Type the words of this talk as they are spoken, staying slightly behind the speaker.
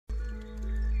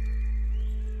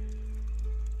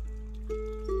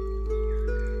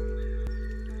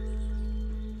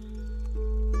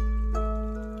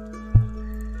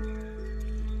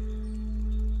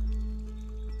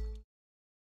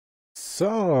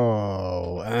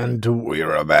So, and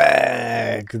we're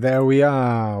back. There we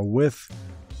are with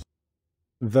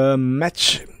the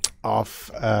match of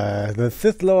the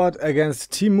Sith Lord against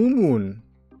TMM.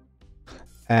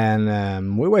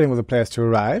 And we're waiting for the players to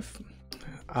arrive.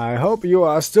 I hope you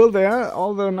are still there,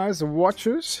 all the nice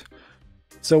watchers.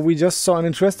 So we just saw an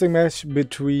interesting match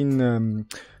between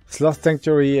Sloth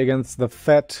Sanctuary against the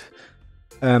fat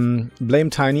Blame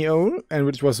Tiny O, and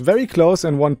which was very close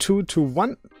and won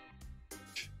 2-1.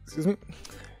 Excuse me.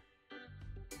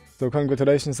 So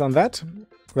congratulations on that.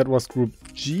 That was Group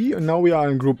G, and now we are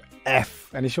in Group F.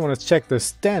 And if you want to check the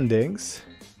standings,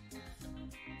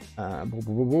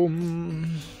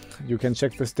 you can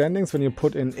check the standings when you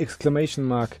put in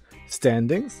 /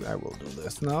 standings. I will do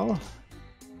this now.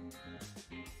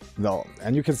 No,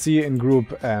 and you can see in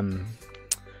Group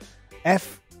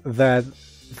F that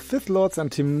Sith Lords and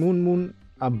TMM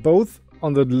are both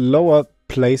on the lower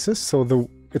places, so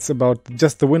it's about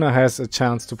just the winner has a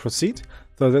chance to proceed.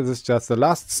 So this is just the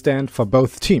last stand for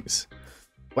both teams.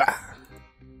 Wow.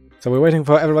 So we're waiting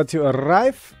for everybody to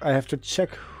arrive. I have to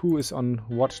check who is on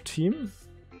what team.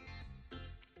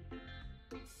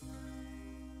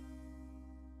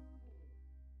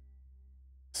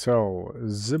 So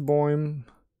Ziboim on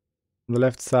the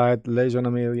left side, Legion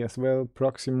Amelia as well.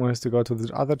 Proximo has to go to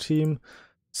the other team.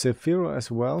 Sephiro as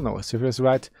well. No, Sephiro is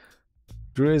right.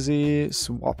 Drizzy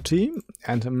swap team,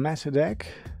 and Matadek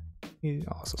he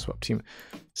also swap team.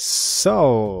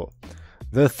 So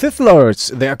the Sith Lords,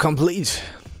 they are complete,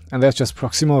 and there's just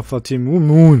Proximo for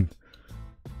TMM.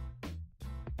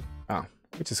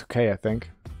 Which is okay, I think.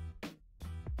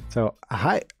 So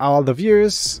hi all the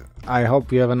viewers, I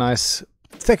hope you have a nice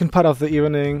second part of the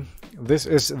evening. This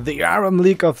is the ARAM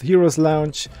League of Heroes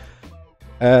Lounge.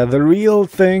 The real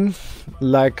thing,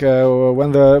 like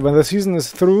when the season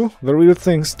is through, the real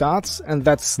thing starts, and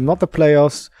that's not the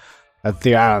playoffs, that's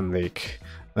the ARAM League.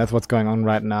 That's what's going on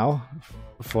right now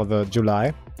for the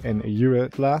July in Euro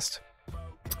at last,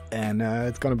 and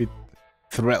it's gonna be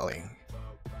thrilling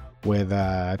with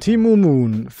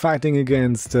TMM fighting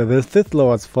against the Sith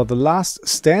Lords for the last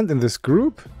stand in this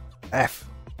group. F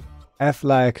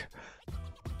like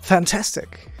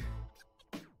fantastic.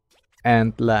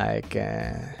 And like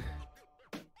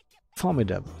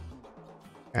formidable.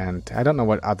 And I don't know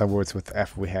what other words with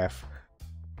F we have.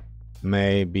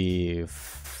 Maybe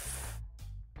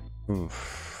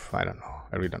I don't know.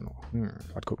 I really don't know.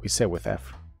 What could we say with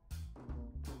F?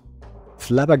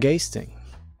 Flabbergasting.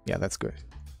 Yeah, that's good.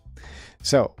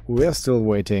 So we're still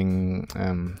waiting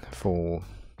for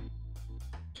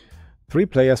 3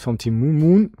 players from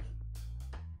TMM.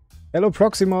 Hello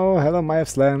Proximo. Hello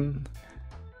Myafslan.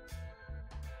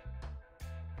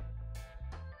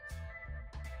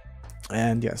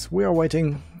 And yes, we are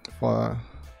waiting for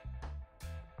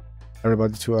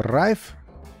everybody to arrive.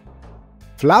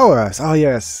 Flowers! Oh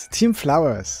yes, Team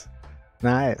Flowers.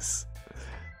 Nice.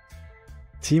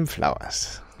 Team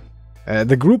Flowers.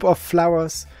 The group of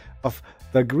flowers of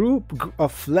the group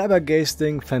of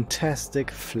flabbergasting,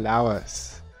 fantastic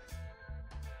flowers.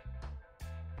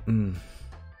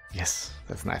 Yes,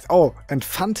 that's nice. Oh, and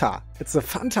Fanta. It's a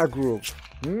Fanta group.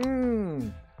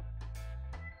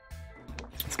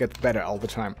 It gets better all the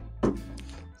time.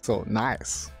 So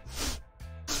nice.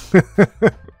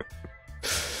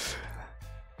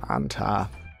 Anta.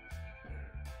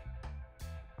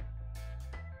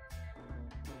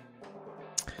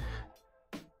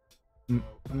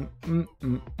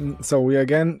 So we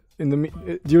again in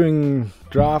the during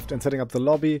draft and setting up the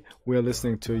lobby, we are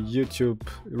listening to YouTube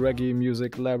reggae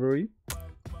music library.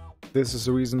 This is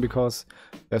the reason because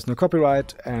there's no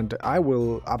copyright, and I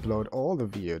will upload all the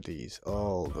VODs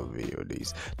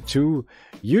to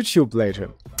YouTube later,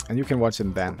 and you can watch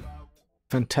them then.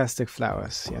 Fantastic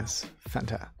flowers, yes,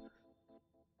 Fanta.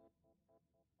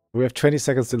 We have 20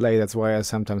 seconds delay, that's why I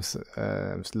sometimes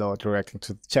am slow at reacting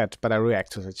to the chat, but I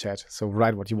react to the chat, so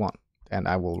write what you want, and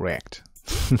I will react.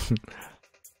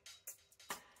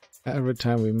 Every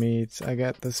time we meet, I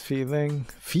get this feeling.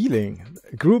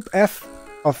 Group F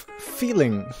of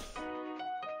feeling.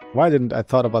 Why didn't I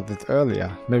thought about this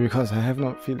earlier? Maybe because I have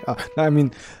no feeling. No, I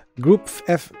mean Group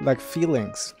F like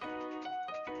feelings.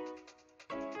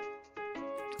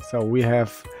 So we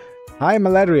have hi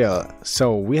Maladriel.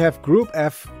 So we have Group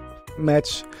F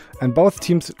match, and both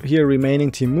teams here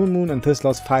remaining, TMM and Sith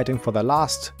Lords, fighting for the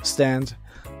last stand.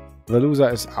 The loser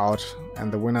is out,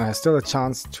 and the winner has still a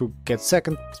chance to get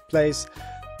second place.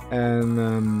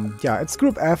 And yeah, it's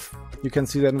Group F. You can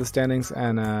see that in the standings,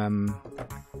 and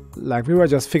like we were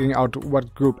just figuring out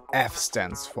what Group F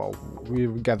stands for. We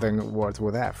were gathering words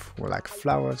with F. We're like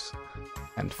flowers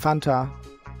and Fanta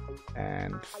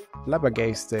and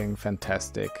flabbergasting,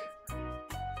 fantastic.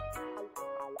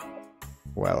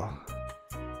 Well.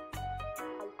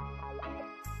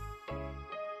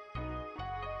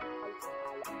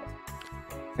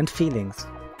 And feelings.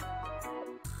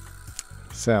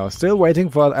 So, still waiting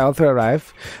for Al to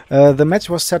arrive. The match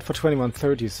was set for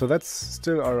 21:30, so that's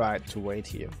still alright to wait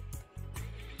here.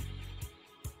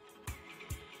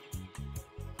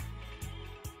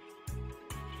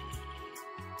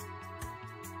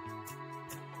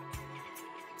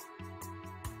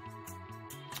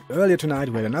 Earlier tonight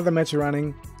we had another match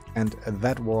running, and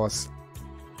that was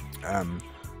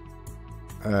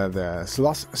the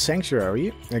Sloth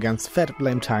Sanctuary against Fat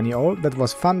Blame Tiny Owl. That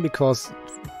was fun because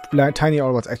Tiny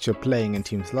Owl was actually playing in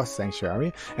Team Sloth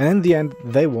Sanctuary, and in the end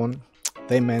they won.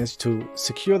 They managed to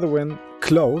secure the win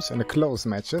close in the close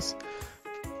matches.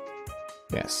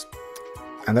 Yes,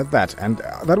 and that's that. And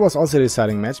that was also a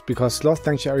deciding match because Sloth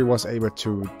Sanctuary was able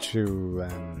to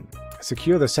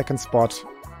secure the second spot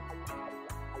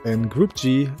in Group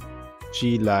G.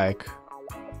 G like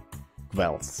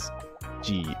Wells.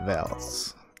 G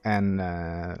Wells. And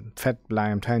Fat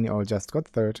Blame Tiny Owl just got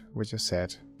third, which is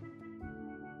sad.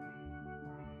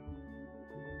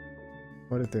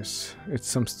 What is this? It's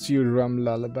some steel drum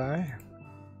lullaby.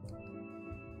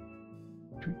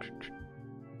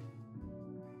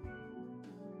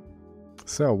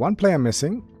 So, one player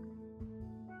missing.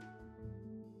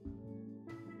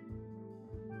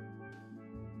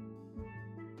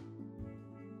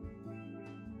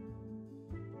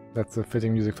 That's the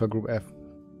fitting music for Group F.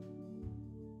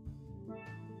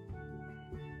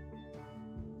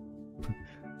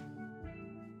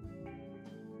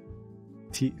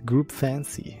 Group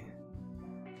Fancy.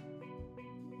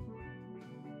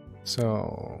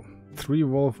 So, 3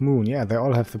 Wolf Moon. Yeah, they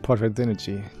all have the portrait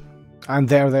energy. And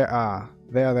there they are.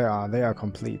 There they are. They are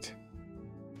complete.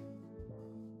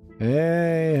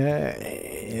 Hey, hey,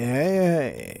 hey,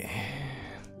 hey.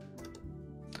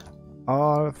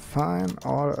 All fine,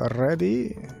 all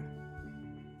ready.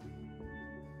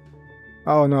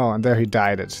 Oh no, and there he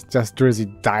died it. Just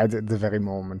Drizzy died at the very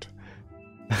moment.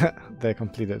 They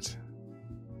completed.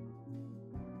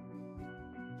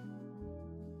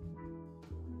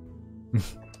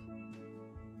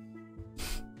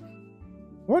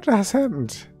 What has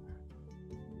happened?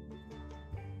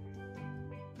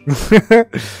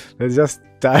 They just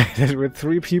died with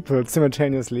 3 people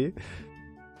simultaneously.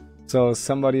 So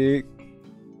somebody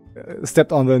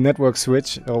stepped on the network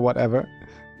switch or whatever.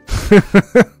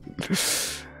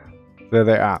 There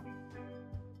they are.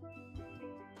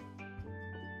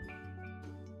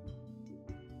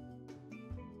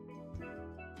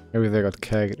 Maybe they got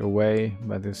carried away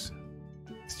by this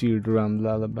steel drum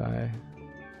lullaby.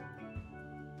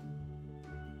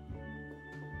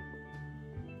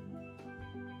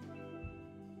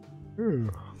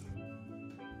 Ooh.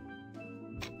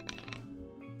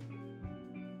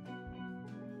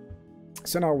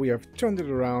 So now we have turned it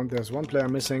around. There's one player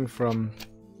missing from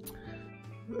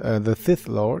the Sith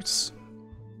Lords.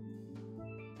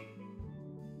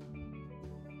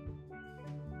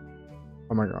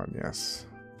 Oh my god, yes.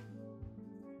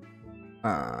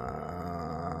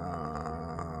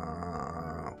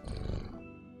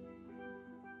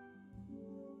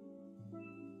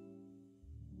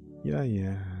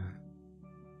 Yeah.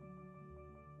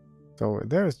 So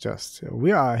there's just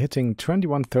we are hitting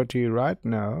 21:30 right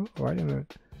now, right?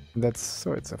 That's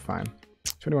so it's a fine.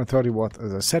 21:30 was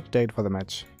a set date for the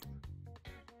match.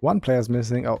 One player's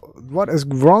missing. Oh, what is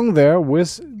wrong there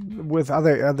with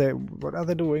other? What are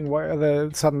they doing? Why are they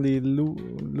suddenly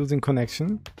losing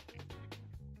connection?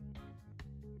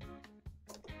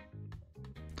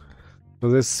 So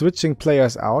they're switching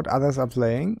players out. Others are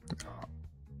playing.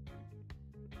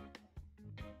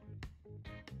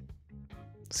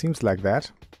 Seems like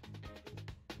that.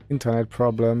 Internet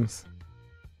problems.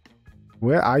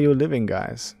 Where are you living,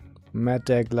 guys?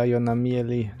 Matek,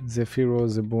 Lionamieli, Zephyro,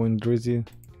 Zeboin, Drizzy.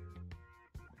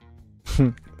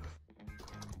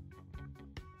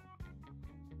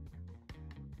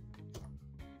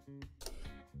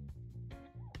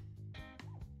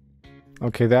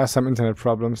 Okay, there are some internet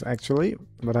problems actually,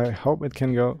 but I hope it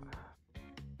can go.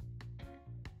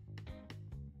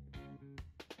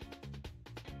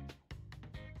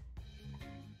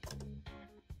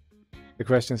 The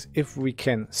question is if we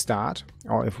can start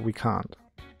or if we can't.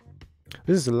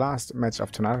 This is the last match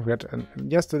of tonight. We had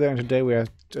yesterday and today we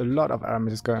had a lot of ARAM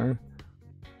matches going.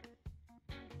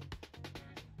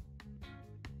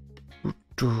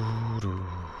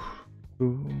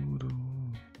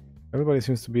 Everybody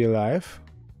seems to be alive.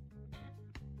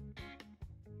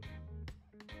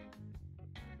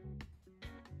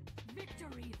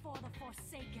 Victory for the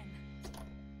Forsaken.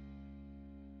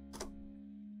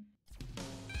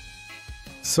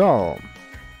 So,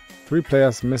 3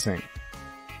 players missing.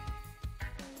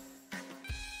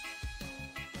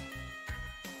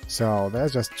 So,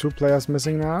 there's just 2 players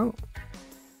missing now.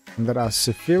 And that are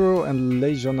Sephiro and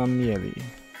Legionamieli.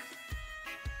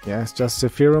 Yes, just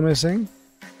Sephiro missing.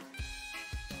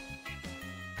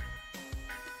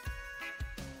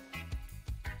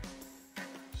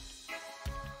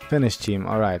 Finnish team,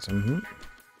 alright.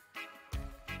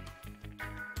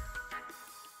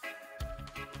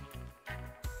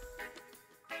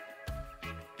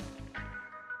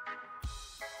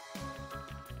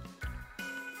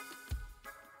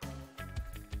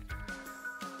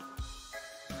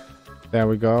 There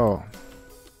we go.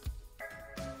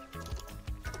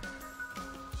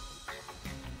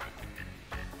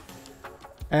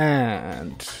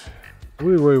 And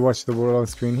we will watch the world on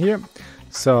screen here.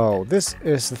 So this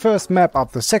is the first map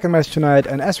of the second match tonight,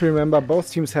 and as we remember,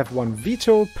 both teams have 1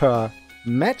 veto per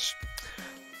match,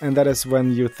 and that is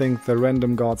when you think the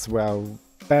random gods were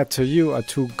bad to you or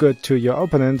too good to your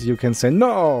opponent, you can say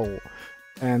no,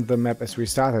 and the map is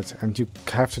restarted, and you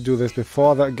have to do this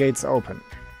before the gates open.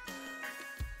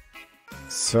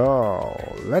 So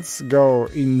let's go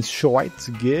in short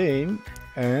game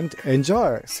and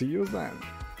enjoy. See you then.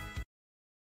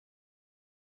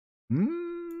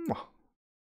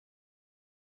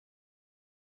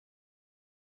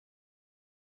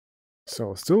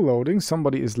 So still loading.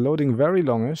 Somebody is loading very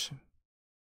longish,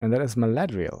 and that is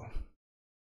Maladriel.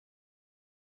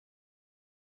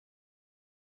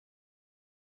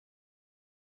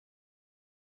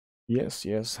 Yes,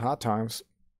 yes, hard times.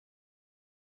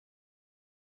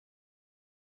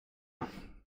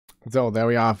 So there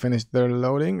we are, finished the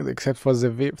loading, except for the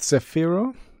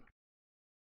Sephiro.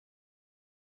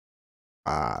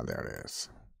 Ah, there it is.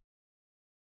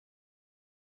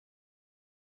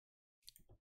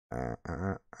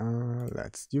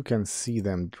 You can see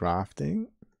them drafting.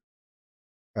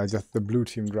 Just the blue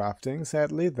team drafting,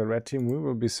 sadly. The red team, we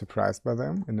will be surprised by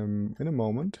them in a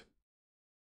moment.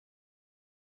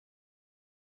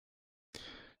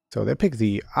 So they pick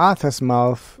the Arthur's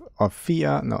Mouth or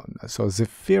Fia. No, so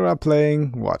Zephyra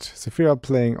playing what? Zephyra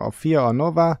playing Ophia or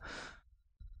Nova.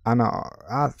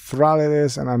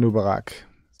 Thralilis and Anubarak.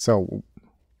 So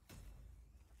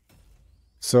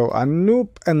Anub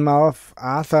and Mouth,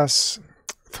 Arthas,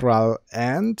 Thrall,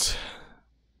 and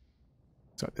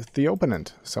so it's the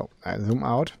opponent. So I zoom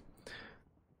out.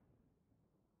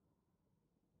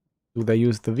 Do they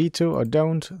use the veto or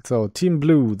don't? So Team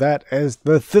Blue, that is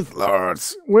the Sith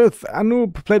Lords, with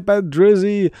Anub played by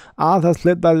Drizzy, Arthas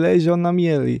played by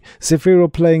Legionamieli,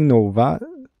 Sephiro playing Nova,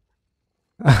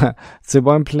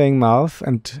 Zeboim playing Mouth,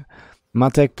 and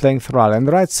Matek playing Thrall. And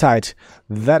the right side,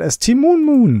 that is Team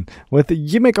Moon, with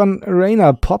Yimmick on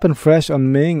Reina, Pop and Fresh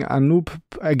on Ming, Anub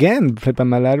again played by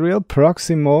Maladriel,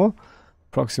 Proximo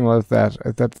is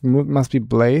that must be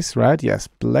Blaze, right? Yes,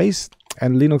 Blaze,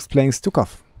 and Linux playing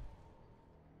Stukov.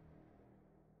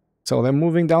 So they're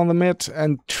moving down the mid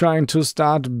and trying to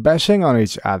start bashing on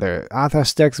each other. Arthur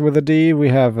stacks with a D. We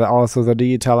have also the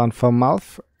D talent for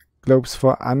Mouth, Globes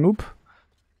for Anub,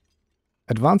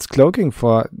 Advanced Cloaking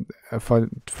for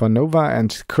Nova,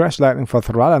 and Crash Lightning for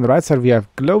Thrall. On the right side we have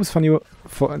Globes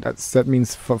that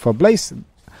means for Blaze.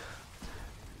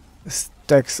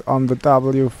 Stacks on the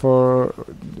W for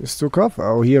Stukov.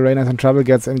 Oh, here Reina's in trouble,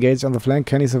 gets engaged on the flank.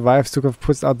 Can he survive? Stukov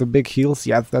puts out the big heals.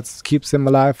 Yeah, that keeps him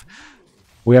alive.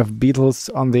 We have Beetles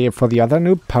for the other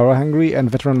noob, Power Hungry, and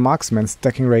Veteran Marksman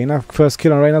stacking Reina. First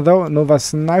kill on Reina though, Nova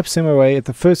snipes him away.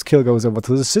 The first kill goes over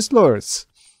to the Sith Lords.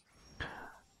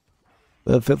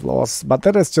 The Sith Lords, but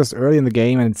that is just early in the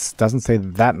game and it doesn't say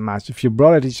that much. If you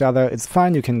brawl at each other, it's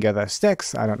fine, you can gather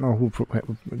stacks. I don't know who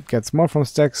gets more from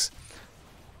stacks.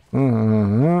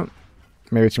 Maybe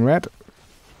Team Red.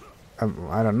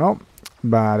 I don't know.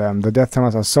 But the death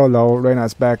timers are so low, Reina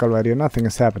is back already, and nothing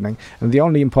is happening. And the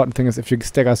only important thing is if you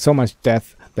stagger so much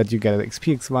death that you get an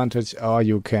XP advantage, or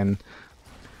you can...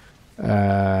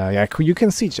 you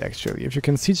can siege actually. If you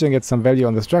can siege and get some value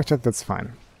on the structure, that's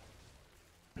fine.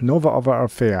 Nova over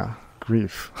Orphea.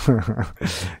 Grief.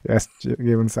 Yes,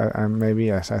 Gibbons, maybe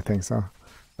yes, I think so.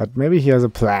 But maybe he has a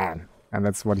plan, and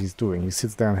that's what he's doing. He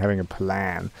sits there and having a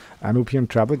plan. Anupian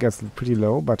Trouble gets pretty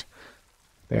low, but...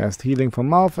 There's healing for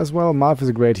Malf as well. Malf is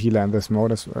a great healer in this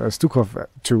mode. Stukov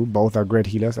too. Both are great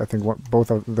healers. I think both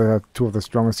are two of the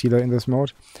strongest healers in this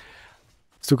mode.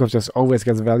 Stukov just always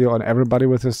gets value on everybody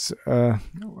with his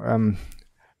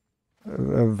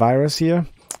virus here,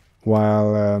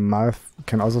 while Malf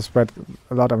can also spread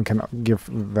a lot and can give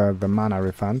the mana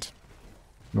refund.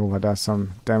 Nova does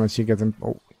some damage. He gets him.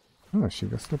 Oh, she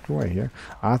just slipped away here.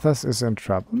 Arthas is in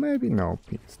trouble. Maybe no,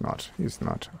 he's not. He's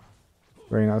not.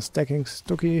 Reina stacking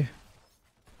Stucky.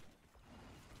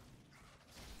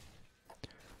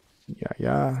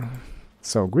 Yeah.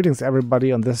 So, greetings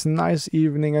everybody on this nice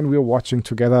evening, and we're watching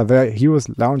together the Heroes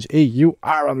Lounge EU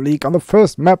ARAM League on the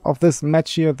first map of this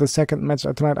match here, the second match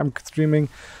tonight I'm streaming.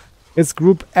 It's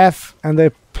Group F, and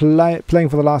they're playing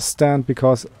for the last stand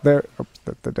because they're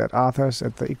the dead Arthurs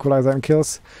at the equalizer and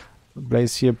kills.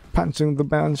 Blaze here punching the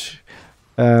bench.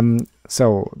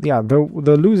 So yeah,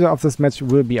 the loser of this match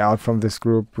will be out from this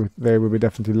group. They will be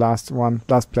definitely last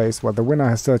place, while the winner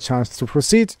has still a chance to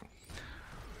proceed.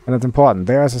 And that's important.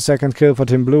 There's a second kill for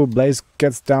Team Blue. Blaze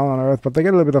gets down on Earth, but they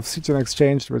get a little bit of siege in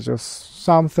exchange, which is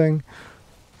something.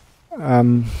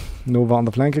 Nova on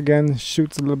the flank again.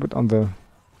 Shoots a little bit on the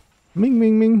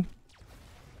Ming.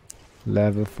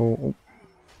 Level 4. Oh.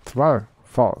 Thrall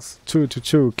falls.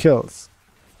 2-2 kills.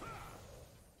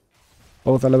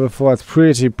 Both are level 4. It's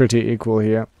pretty equal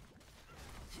here.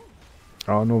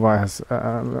 Oh, Nova has...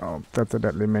 oh, that's a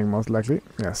deadly Ming, most likely.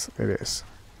 Yes, it is.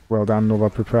 Well done, Nova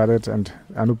prepared it, and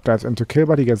Anoop dives into kill,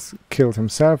 but he gets killed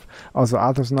himself. Also,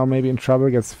 Arthur's now maybe in trouble,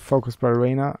 gets focused by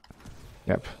Reina.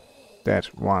 Yep, dead,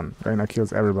 1. Reina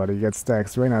kills everybody, gets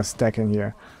stacks. Reina is stacking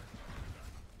here.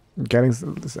 Getting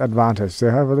this advantage. They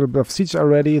have a little bit of siege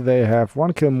already, they have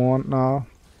 1 kill more now.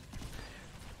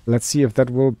 Let's see if that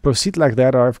will proceed like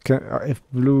that, or if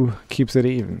Blue keeps it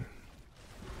even.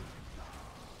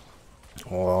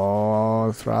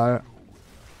 Oh, Thrall.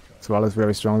 Thrall is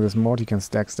very strong this mode. He can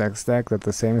stack. That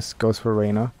the same goes for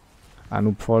Reina.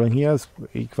 Anoop falling here is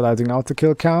equalizing out the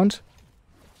kill count.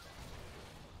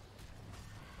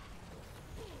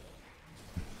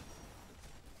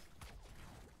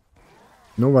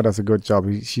 Nova does a good job.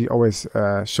 She always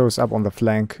shows up on the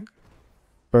flank,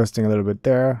 bursting a little bit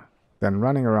there, then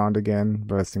running around again,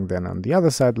 bursting then on the other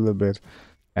side a little bit.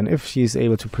 And if she's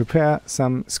able to prepare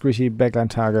some squishy backline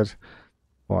target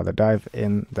for the dive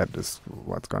in, that is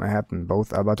what's gonna happen.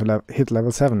 Both are about to hit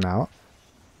level 7 now.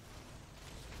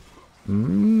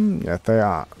 Yes, they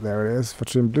are. There it is for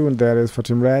Team Blue, and there it is for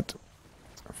Team Red.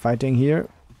 Fighting here.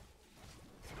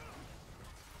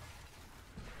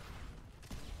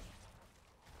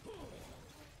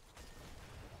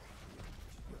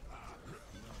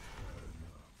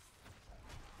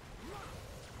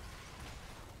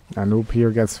 Anoop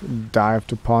here gets dived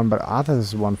to pawn, but Arthur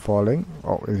is one falling.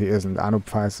 Oh, he isn't. Anoop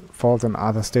falls and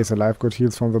Arthur stays alive. Good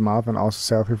heals from the mouth and also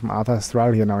self-heal from Arthur.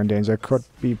 Thrall here now in danger. Could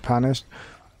be punished.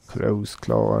 Close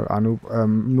claw. Anoop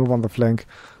move on the flank.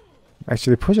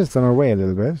 Actually pushes them away a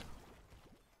little bit.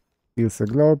 Steals the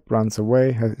globe, runs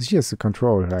away. She has the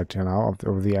control right now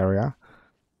over the area.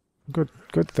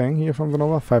 Good thing here from the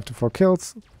Nova. 5-4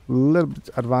 kills. A little bit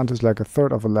advantage, like a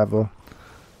third of a level.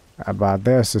 But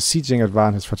there's a sieging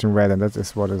advantage for Team Red, and that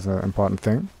is what is an important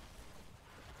thing.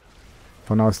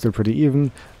 For now, it's still pretty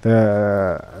even.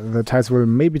 The tides will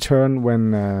maybe turn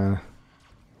when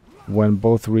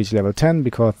both reach level 10,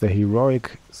 because the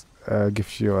heroic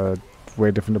gives you a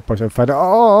way different approach to fight.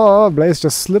 Oh, Blaze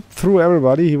just slipped through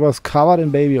everybody. He was covered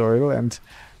in baby oil and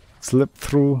slipped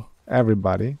through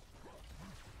everybody.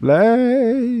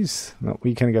 Blaze! No,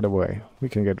 we can get away. We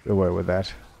can get away with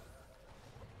that.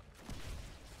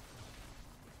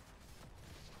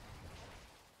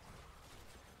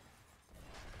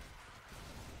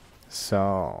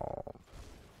 So,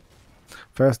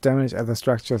 first damage at the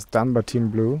structure is done by Team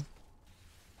Blue.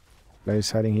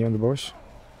 Blaze hiding here in the bush.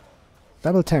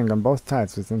 Double tank on both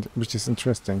sides, which is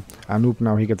interesting. Anoop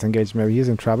now, he gets engaged. Maybe he's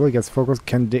in trouble. He gets focused,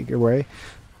 can dig away.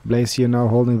 Blaze here now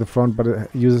holding the front,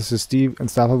 but uses his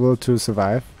unstoppable to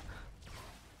survive.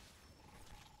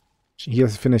 He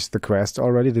has finished the quest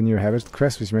already, the new habit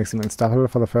quest, which makes him unstoppable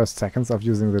for the first seconds of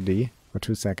using the D. For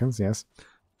 2 seconds, yes.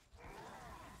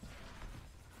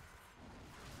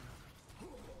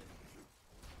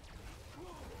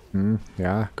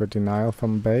 Yeah, good denial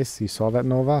from base. He saw that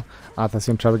Nova. Arthur's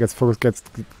in trouble, gets focused, gets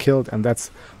killed, and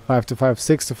that's 5-5,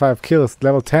 6-5 kills.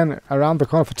 Level 10 around the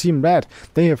corner for Team Red.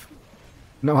 They have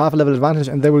no half a level advantage,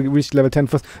 and they will reach level 10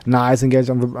 first. Nice engage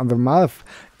on the mouth.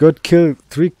 Good kill.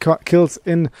 3 kills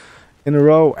in a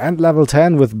row, and level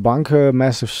 10 with Bunker,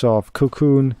 Massive Shove,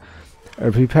 Cocoon,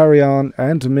 Preparion,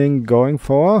 and Ming going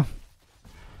for.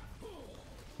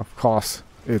 Of course.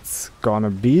 It's gonna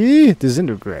be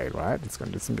Disintegrate, right? It's gonna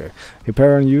disintegrate.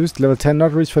 Hyperion used, level 10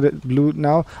 not reached for the Blue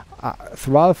now.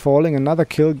 Thrall falling, another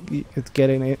kill. It's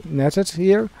getting netted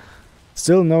here.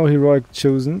 Still no heroic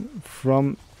chosen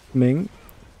from Ming.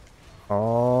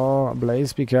 Oh,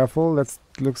 Blaze, be careful. That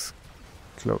looks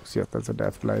close. Yes, that's a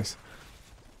death Blaze.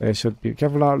 They should be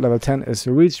careful now. Level 10 is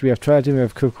reached. We have Triton, we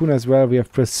have Cocoon as well. We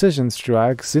have Precision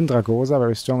Strike, Syndragosa,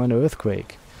 very strong, and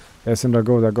Earthquake. There's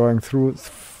Syndragosa going through,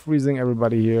 freezing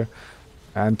everybody here.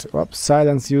 And whoops,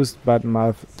 silence used, but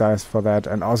Malf dies for that,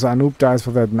 and also Anoop dies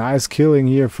for that. Nice killing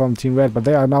here from Team Red, but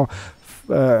they are now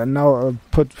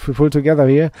pulled together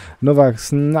here. Nova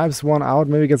snipes one out,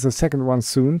 maybe gets the second one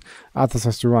soon. Arthas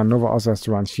has to run, Nova also has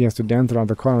to run. She has to dance around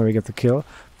the corner, maybe get the kill.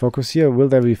 Focus here, will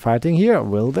they be fighting here?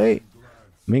 Will they?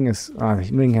 Ming has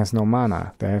no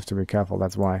mana, they have to be careful,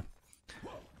 that's why.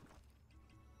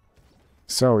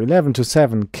 So 11 to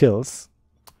 7 kills.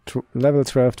 Level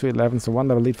 12 to 11, so 1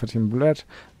 level lead for Team Red.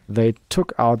 They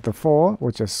took out the 4,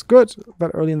 which is good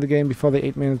that early in the game, before the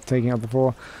 8 minutes, taking out the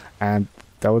 4. And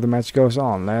though the match goes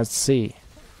on, let's see.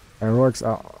 Heroics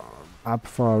are up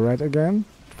for Red again.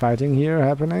 Fighting here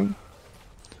happening.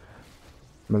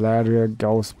 Malaria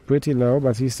goes pretty low,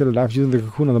 but he's still alive, using the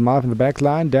cocoon on the Malf in the back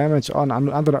line. Damage on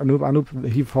under Anoop. Anoop,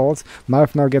 he falls.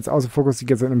 Malf now gets also focused, he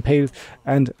gets an impaled,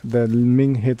 and the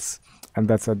Ming hits. And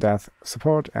that's a death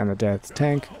support and a death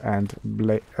tank, and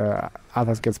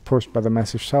Arthas gets pushed by the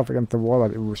massive shove against the wall,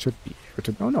 but it should be able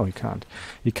to... Oh no, he can't.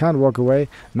 He can't walk away.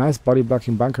 Nice body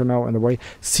blocking bunker now in the way.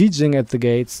 Sieging at the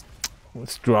gates.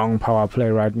 Strong power play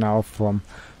right now for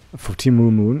Team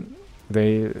Moon.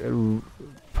 They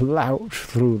plow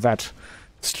through that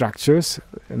structures.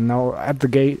 Now at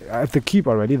the keep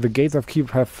already. The gates of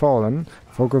keep have fallen.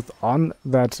 Focused on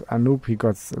that Anoop. He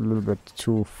got a little bit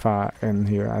too far in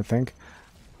here, I think.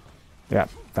 Yeah,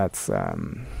 that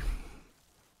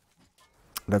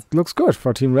looks good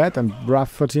for Team Red and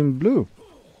rough for Team Blue.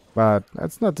 But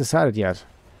that's not decided yet.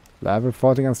 Level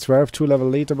 14 against 12, 2 level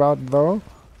lead about though.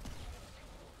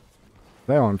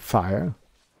 They're on fire.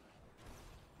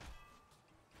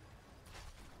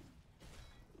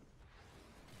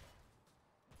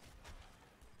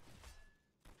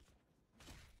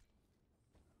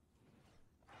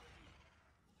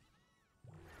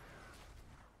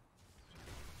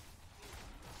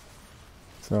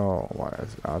 So, what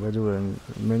are they doing?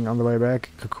 Ming on the way back.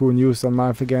 Cocoon used on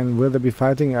Malf again. Will they be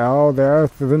fighting? Oh, there's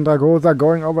the Zindragosa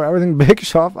going over everything. Big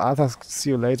shot. Arthas, see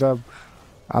you later.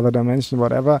 Other dimension,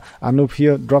 whatever. Anoop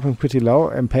here dropping pretty low.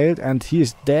 Impaled. And he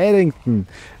is Daddington.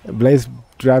 Blaze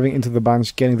driving into the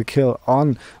bunch. Getting the kill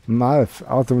on Malf.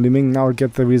 Ultimately, Ming now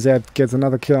gets the reset. Gets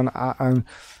another kill on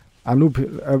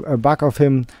Anoop. A bug of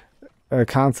him.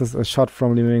 Cancels a shot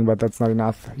from Li Ming, but that's not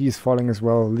enough. He's falling as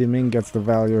well. Li Ming gets the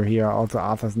value here. Also,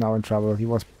 Arthur's now in trouble. He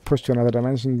was pushed to another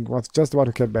dimension, was just about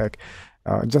to get back.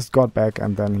 Just got back,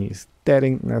 and then he's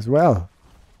deading as well.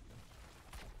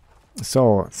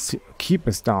 So, keep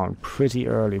us down pretty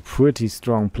early. Pretty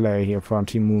strong play here from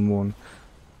Team Moon.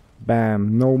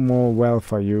 Bam. No more well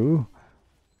for you,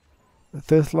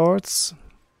 Sith Lords.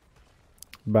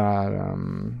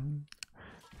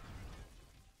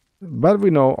 But we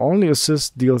know only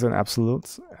assist deals in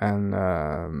absolutes, and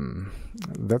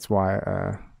that's why,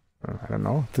 I don't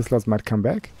know, Sith Lords might come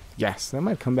back? Yes, they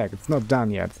might come back. It's not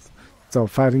done yet. So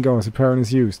fighting goes, Hyperion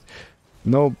is used.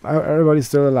 No, everybody's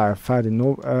still alive, fighting.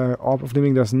 No, Orb of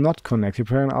Living does not connect.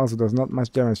 Hyperion also does not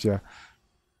much damage here.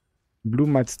 Blue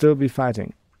might still be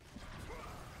fighting.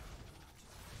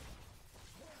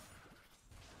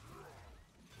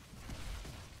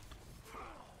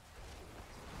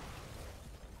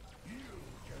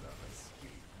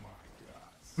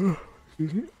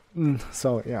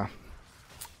 So yeah,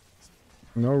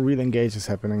 no real engage is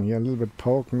happening here. A little bit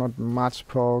poke, not much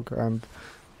poke, and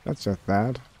that's just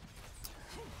that.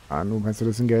 Anoop has to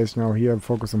disengage now here.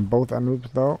 Focus on both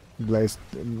Anoop though. Blaze,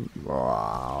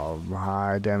 wow,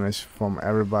 high damage from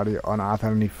everybody on Arthur,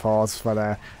 and he falls for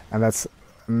that, and that's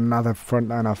another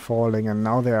frontliner falling, and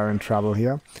now they are in trouble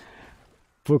here.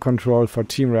 Full control for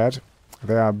Team Red.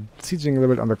 They are sieging a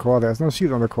little bit on the core. There's no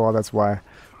shield on the core, that's why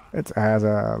it has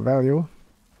a value.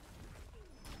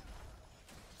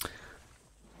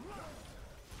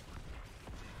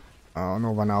 Oh,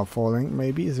 Nova now falling.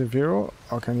 Maybe is it Vero?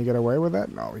 Or can you get away with that?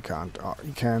 No, he can't. Oh,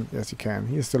 he can. Yes, he can.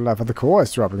 He's still alive, but the core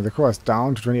is dropping. The core is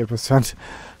down to 28%.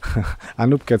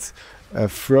 Anoop gets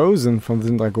frozen from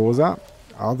Zindragosa.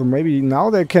 Although maybe now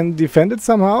they can defend it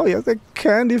somehow. Yes, they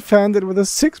can defend it with a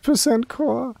 6%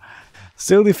 core.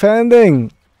 Still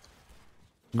defending.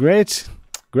 Great.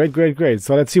 Great.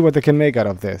 So let's see what they can make out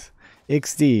of this.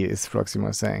 XD is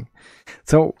Proxima saying.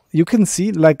 So you can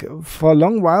see, like, for a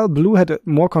long while, Blue had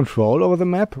more control over the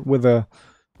map with a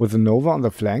Nova on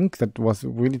the flank that was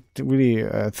really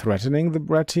threatening the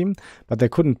Red team, but they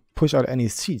couldn't push out any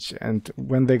siege. And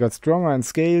when they got stronger and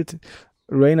scaled,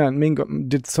 Reyna and Ming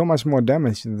did so much more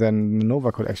damage than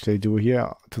Nova could actually do here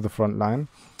to the front line.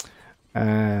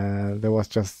 There was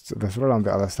just the threat on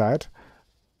the other side.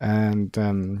 And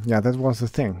yeah, that was the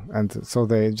thing. And so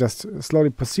they just slowly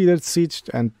proceeded, sieged,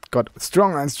 and got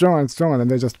stronger and stronger and stronger.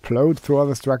 And they just plowed through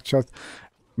other structures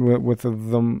with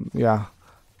them, yeah,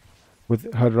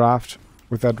 with her draft,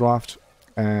 with that draft.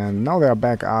 And now they are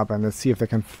back up, and let's see if they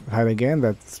can fight again.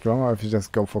 That's strong, or if you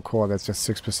just go for core. That's just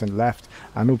 6% left.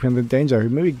 Anoop in the danger. He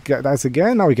maybe dies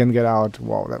again. Now he can get out.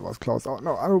 Wow, that was close. Oh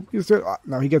no, Anoop, you still. Oh,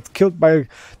 now he gets killed by a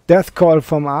death call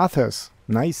from Arthas.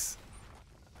 Nice.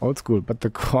 Old school. But the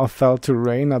core fell to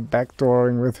Reyna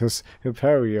backdooring with his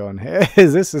Hyperion. Hey,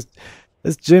 this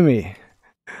is Jimmy.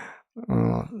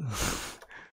 Oh.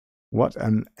 What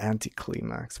an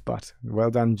anticlimax, but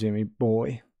well done, Jimmy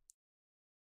boy.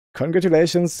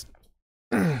 Congratulations.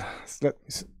 Let me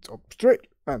stop straight.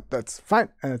 And that's fine.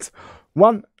 And it's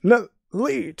 1-0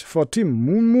 lead for Team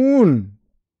Moon Moon.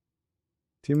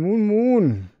 Team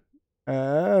Moon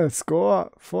Moon.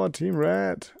 Score for Team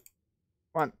Red.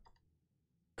 1.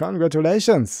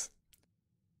 Congratulations.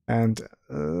 And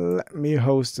let me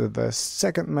host the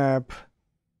second map.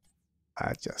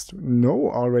 I just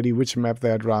know already which map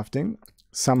they are drafting.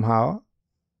 Somehow.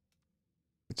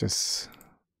 Which is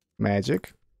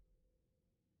magic.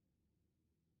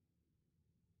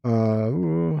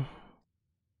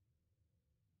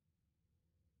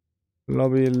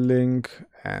 Lobby link,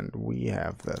 and we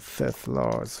have the Sith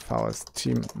Lords vs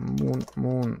Team Moon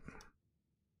Moon.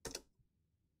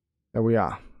 There we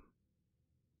are.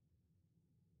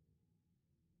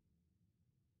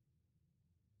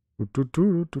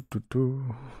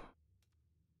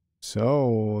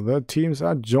 So the teams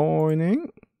are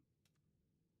joining.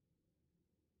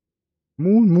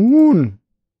 Moon Moon.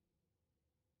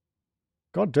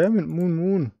 God damn it, Moon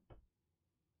Moon.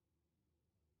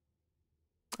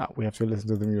 Ah, we have to listen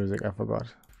to the music, I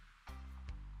forgot.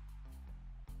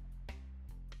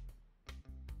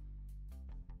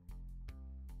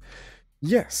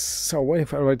 Yes, so waiting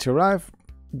for everybody to arrive.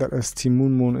 That is Team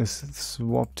Moon Moon is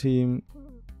swap team,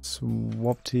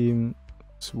 swap team,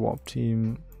 swap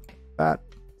team. That.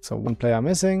 So one player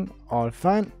missing, all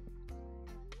fine.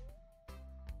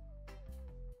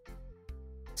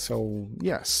 So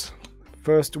yes.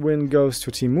 First win goes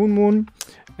to Team Moon Moon,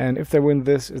 and if they win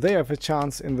this, they have a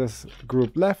chance in this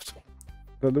group left.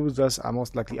 The losers are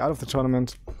most likely out of the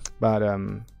tournament, but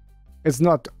it's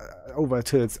not over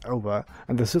till it's over,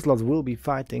 and the Sith Lords will be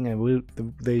fighting, and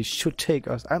they should take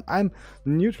us. I'm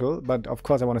neutral, but of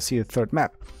course I want to see a third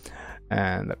map,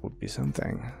 and that would be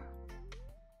something.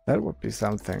 That would be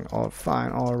something. All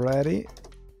fine already.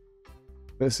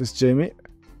 This is Jamie.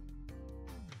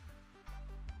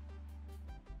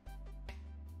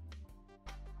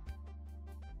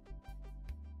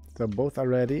 So both are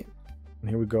ready, and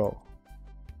here we go.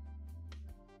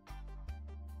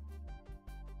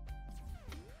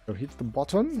 So hit the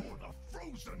button.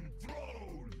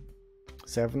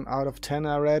 7 out of 10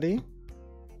 are ready.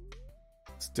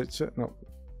 Stitcher, no.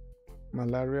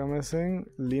 Malaria missing.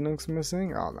 Linux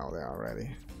missing. Oh, now they are ready.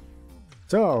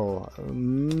 So,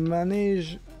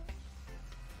 manage.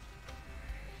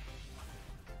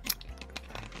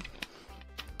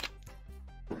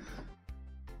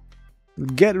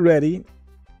 Get ready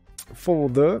for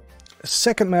the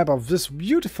second map of this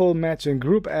beautiful match in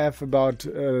Group F, about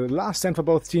last stand for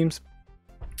both teams.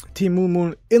 Team Moon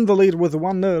Moon in the lead with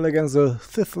 1-0 against the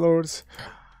Sith Lords.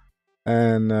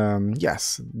 And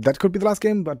yes, that could be the last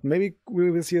game, but maybe we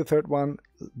will see a third one.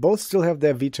 Both still have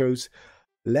their vetoes.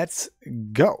 Let's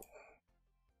go.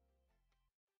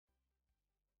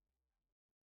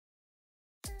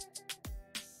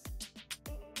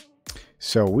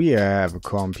 So we have a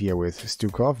comp here with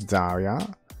Stukov,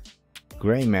 Daria,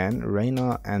 Greyman,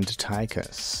 Reyna, and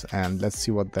Tychus. And let's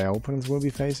see what their opponents will be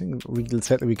facing. We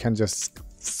said we can just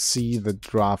see the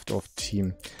draft of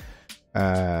Team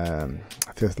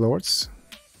Sith Lords.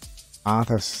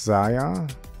 Arthur Zaya,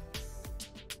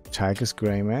 Tychus,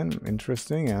 Greyman.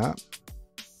 Interesting, yeah.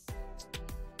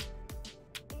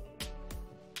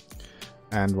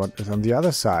 And what is on the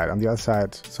other side? On the other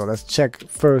side, so let's check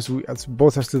first. We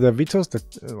both have still their vetoes. That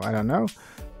I don't know,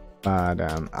 but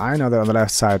I know that on the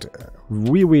left side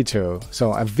we veto.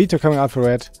 So a veto coming out for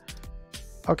red.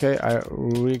 Okay, I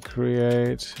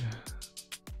recreate.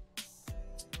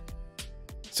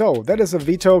 So that is a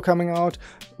veto coming out.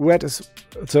 Red is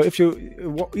so if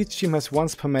you each team has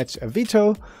once per match a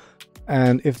veto.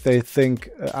 And if they think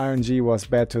RNG was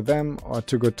bad to them or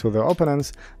too good to their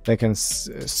opponents, they can,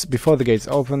 before the gates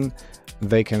open,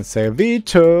 they can say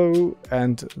veto,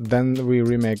 and then we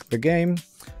remake the game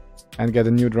and get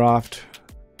a new draft.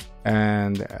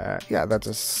 And yeah, that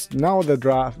is now the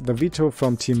draft. The veto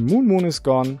from Team Moon Moon is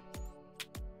gone,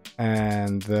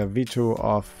 and the veto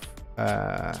of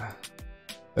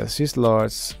the Sith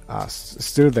Lords are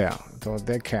still there, so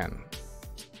they can.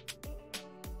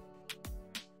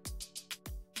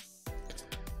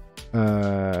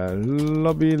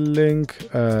 Lobby link,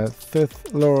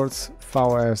 Sith Lords,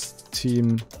 VS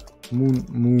Team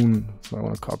Moon. So I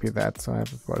want to copy that so I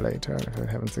have it for later if it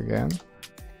happens again.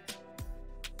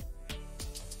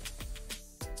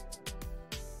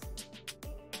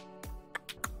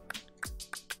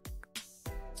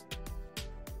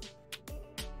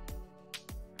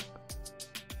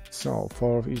 So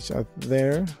 4 of each are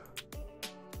there.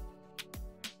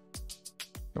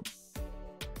 Nope.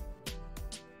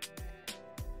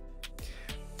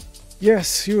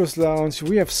 Yes, Heroes Lounge.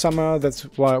 We have summer. That's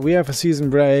why we have a season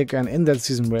break, and in that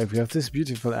season break we have this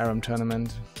beautiful ARAM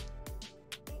tournament,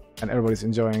 and everybody's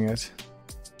enjoying it.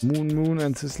 Moon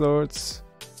and Sith Lords.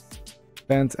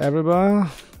 Bands everywhere.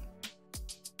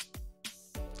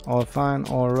 All fine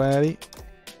already.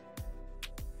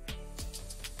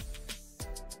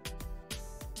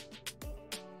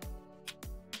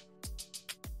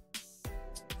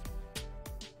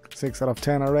 Six out of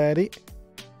 10 already.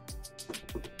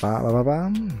 Ba -ba -ba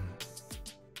 -bam.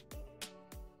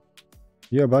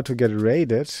 You're about to get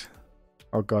raided.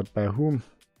 Oh god, by whom?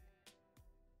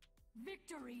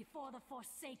 Victory for the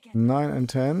Forsaken. 9 and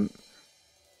 10.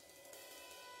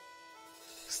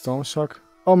 Storm Shock.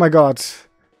 Oh my god.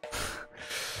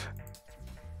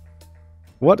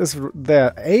 What is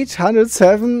there?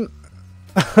 807?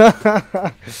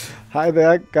 Hi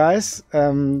there, guys.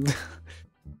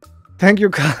 Thank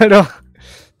you, Caldo.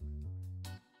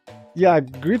 Yeah,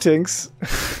 greetings.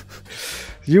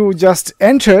 You just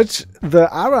entered the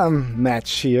ARAM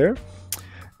match here.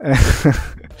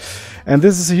 And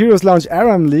this is a Heroes Lounge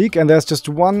ARAM League, and there's just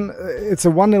one, it's a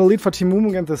 1-0 lead for Team TMM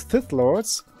against the Sith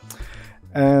Lords.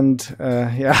 And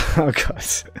yeah, oh god.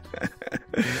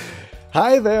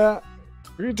 Hi there.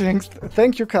 Greetings.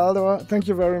 Thank you, Caldo. Thank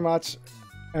you very much.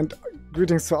 And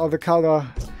greetings to all the Caldo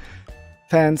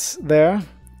fans there.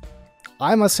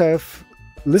 I myself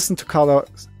listened to Caldo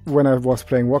when I was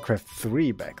playing Warcraft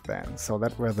 3 back then, so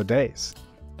that were the days.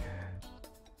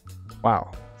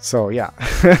 Wow. So yeah,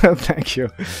 thank you.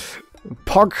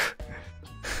 Pog!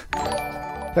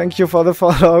 Thank you for the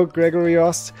follow, Gregory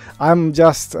Ost. I'm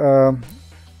just,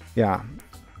 yeah.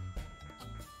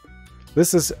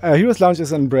 This is, Heroes Lounge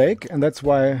is on break, and that's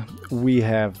why we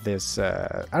have this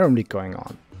ARAM League going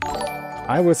on.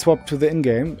 I will swap to the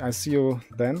in-game. I see you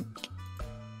then.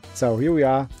 So here we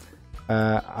are.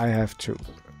 I have to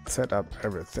set up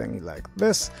everything like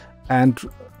this and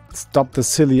stop the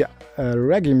silly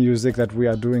reggae music that we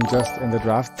are doing just in the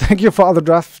draft. Thank you for the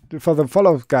draft, for the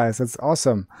follow, guys. That's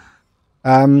awesome.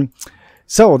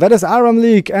 So that is ARAM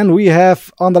League, and we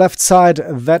have on the left side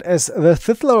that is the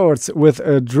Sith Lords with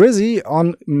Drizzy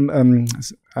on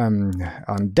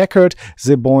Deckard,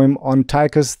 Zeboim on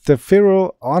Tychus, the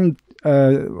Pharaoh on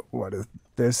what is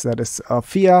this? That is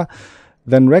Fia.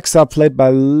 Then Rexa, played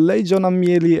by Legion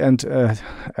Amieli, and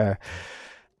a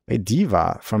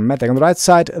Diva from Matic. On the right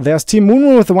side, there's Team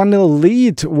Moon with a 1-0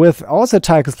 lead, with also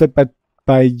Tychus, played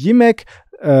by Yimek,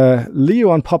 Leo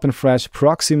on Pop and Fresh,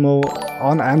 Proximo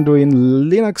on Anduin,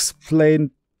 Linux played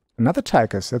another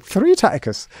Tychus, 3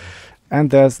 Tychus.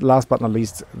 And there's, last but not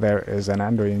least, there is an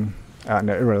Anduin,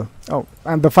 no, Iril. Oh,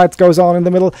 and the fight goes on in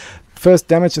the middle. First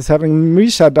damage is happening.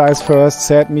 Misha dies first.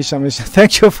 Sad Misha.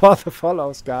 Thank you for the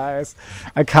follows, guys.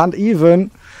 I can't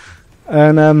even.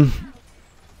 And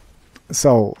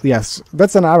so yes,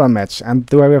 that's an ARAM match, and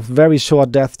we have very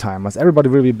short death timers. Everybody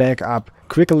will be back up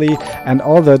quickly, and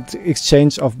all the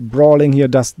exchange of brawling here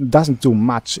doesn't do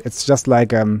much. It's just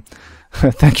like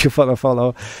thank you for the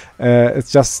follow.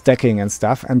 It's just stacking and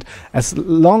stuff. And as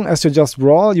long as you just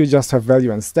brawl, you just have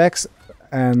value in stacks,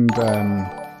 and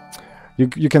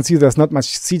you can see there's not much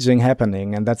sieging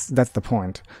happening, and that's the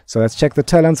point. So let's check the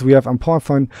talents. We have on point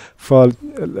for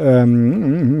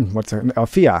what's her name?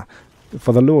 Fia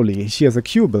for the lowly. She has a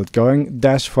Q build going.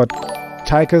 Dash for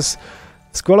Tychus,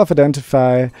 Scroll of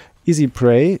Identify, Easy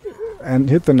Prey, and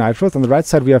hit the Nitros. On the right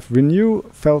side we have Renew,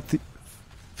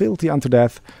 Filthy Unto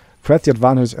Death, Press the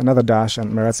Advantage, another dash,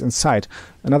 and Maret's Insight.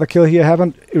 Another kill here,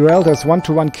 haven't Irel, there's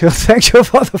 1-to-1 kill. Thank you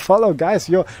for the follow, guys.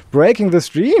 You're breaking the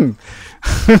stream.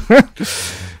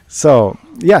 So,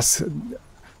 yes.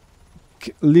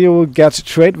 Leo get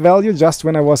trade value just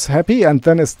when I was happy, and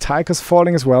then is Tychus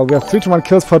falling as well. We have 3-to-1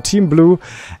 kills for Team Blue,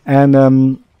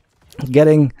 and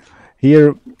getting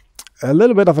here a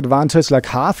little bit of advantage, like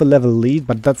half a level lead,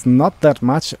 but that's not that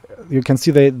much. You can see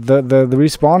the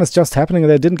respawn is just happening.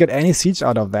 They didn't get any siege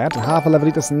out of that. Half a level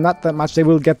lead is not that much. They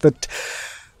will get the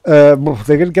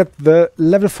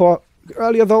level 4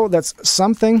 earlier though. That's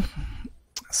something.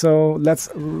 So let's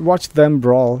watch them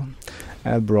brawl,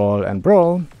 brawl and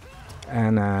brawl,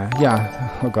 And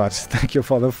yeah, oh god, thank you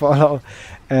for the follow.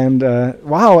 And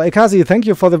wow, Ekazi, thank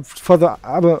you for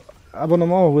the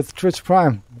abonnement with Twitch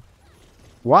Prime.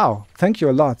 Wow, thank you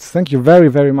a lot. Thank you very,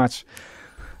 very much.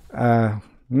 Mwah.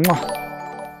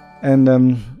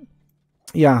 And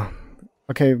yeah,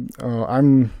 okay,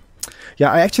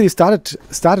 I actually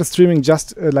started streaming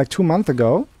just like 2 months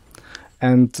ago,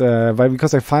 and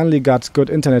because I finally got good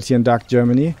internet here in dark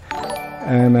Germany,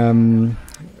 and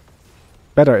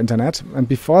better internet. And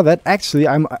before that, actually,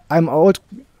 I'm old.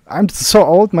 I'm so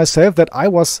old myself that I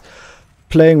was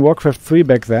playing Warcraft 3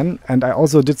 back then, and I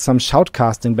also did some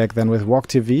shoutcasting back then with Walk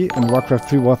TV, and Warcraft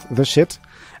 3 was the shit.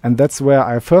 And that's where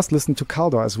I first listened to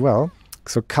Kaldor as well.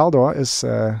 So Kaldor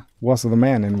was the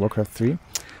man in Warcraft 3,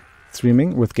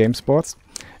 streaming with Game Sports.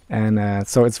 And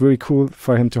so it's really cool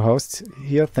for him to host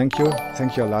here. Thank you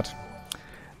a lot.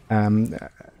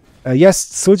 Yes,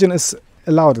 Suljin is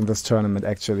allowed in this tournament,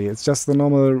 actually. It's just the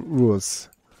normal rules.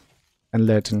 And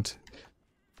Legend.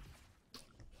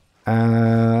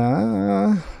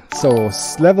 So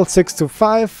level 6 to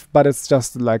 5, but it's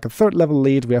just like a 3rd level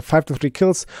lead. We have 5 to 3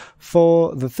 kills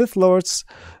for the Sith Lords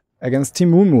against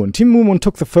Team Moon Moon. Team Moon Moon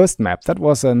took the first map. That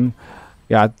was an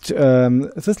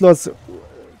Sith Lords.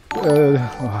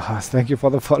 Thank you for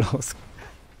the follows.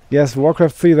 Yes,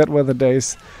 Warcraft 3. That were the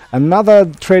days. Another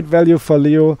trade value for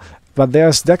Leo. But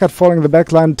there's Deckard falling in the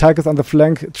backline, Tychus on the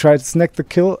flank, tried to snag the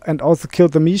kill and also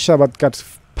killed the Misha, but got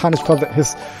punished for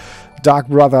his dark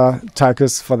brother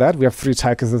Tychus for that. We have 3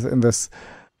 Tychuses in this.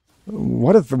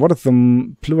 What is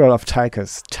the plural of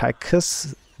Tychus?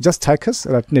 Tychus? Just Tychus?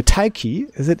 No, Tyche.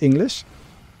 Is it English?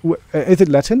 Is it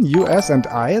Latin? US and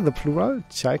I, the plural?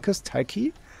 Tychus?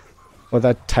 Tyche? Or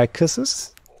that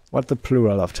Tychuses? What the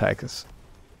plural of Tychus?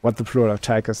 What the plural of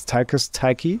Tychus? Tychus,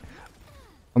 Tyche?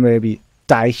 Or maybe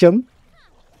Deichen?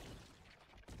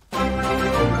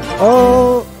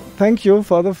 Oh, thank you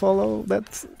for the follow.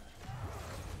 That's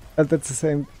the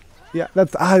same. Yeah,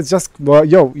 that's it's just well,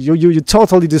 yo, you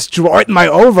totally destroyed my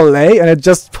overlay, and it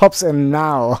just pops in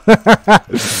now.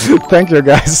 Thank you,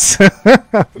 guys.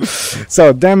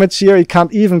 So damage here, he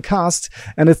can't even cast,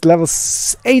 and it's level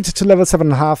 8 to level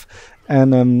 7.5,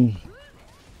 and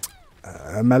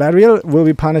Malarial will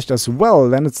be punished as well.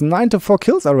 Then it's 9 to 4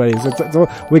 kills already. So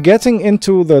we're getting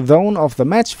into the zone of the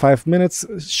match. 5 minutes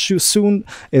soon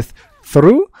is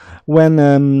through. When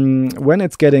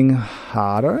it's getting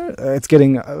harder, it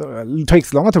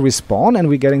takes longer to respawn, and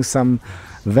we're getting some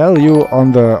value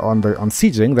on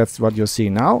sieging. That's what you see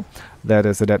now. That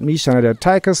is a dead Misha and a dead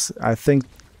Tychus. I think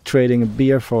trading a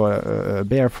bear for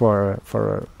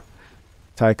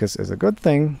Tychus is a good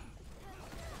thing.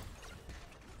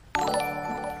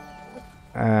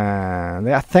 And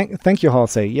yeah, thank you,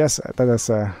 Halsey. Yes, that is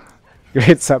a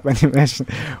great sub animation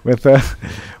with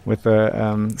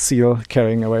the seal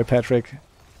carrying away Patrick,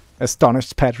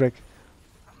 astonished Patrick.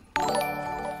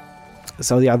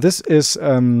 So yeah, this is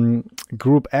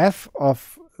Group F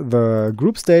of the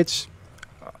group stage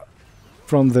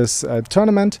from this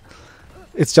tournament.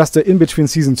 It's just an in-between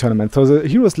season tournament. So the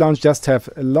Heroes Lounge just has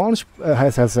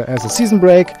a season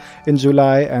break in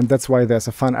July, and that's why there's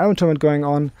a fun ARAM tournament going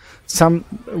on. Some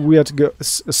weird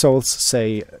souls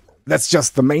say that's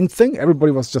just the main thing.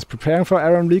 Everybody was just preparing for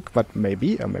ARAM League, but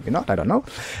maybe or maybe not, I don't know.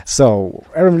 So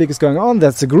ARAM League is going on.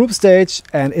 That's the group stage,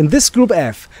 and in this Group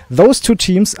F, those 2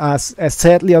 teams are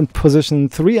sadly on position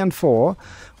 3 and 4.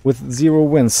 With 0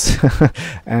 wins.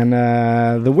 And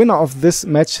the winner of this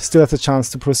match still has a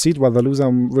chance to proceed, while the loser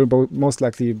will most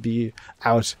likely be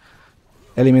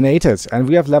eliminated. And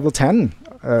we have level 10,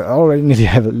 already nearly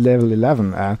level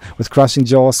 11, with Crushing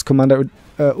Jaws, Commander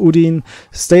Udin,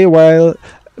 Stay a While,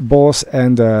 Boss,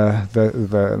 and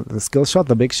the skill shot,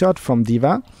 the big shot from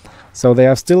Diva. So they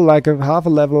are still like a half a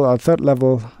level or 3rd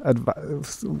level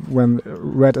when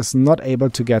Red is not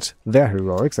able to get their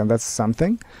heroics, and that's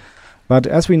something. But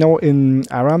as we know in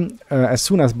ARAM, as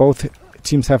soon as both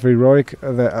teams have heroic,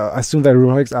 as soon as the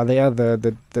heroics are there,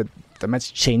 the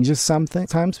match changes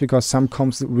sometimes, because some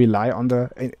comps rely on the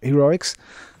heroics.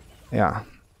 Yeah.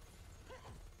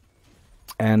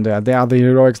 And there are the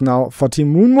heroics now for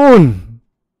Team Moon Moon.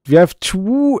 We have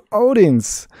 2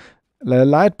 Odins, the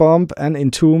Light Bomb and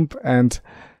Entomb, and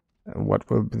what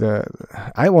will be the?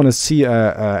 I want to see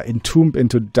Entomb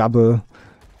into double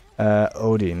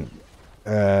Odin.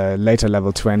 Later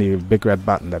level 20 big red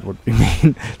button, that would be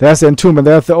mean. There's the Entomb and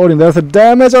there's the Odin, there's the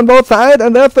damage on both sides,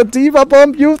 and there's the Diva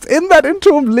Bomb used in that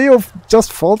Entomb. Leo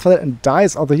just falls for that and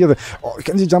dies out here. Oh,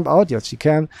 can she jump out? Yes, she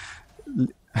can.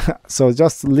 So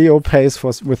just Leo pays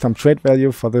with some trade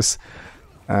value for this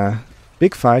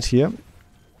big fight here.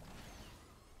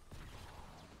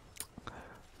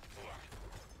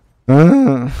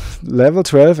 Level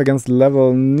 12 against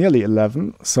level nearly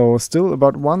 11, so still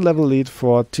about 1 level lead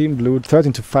for Team Blue.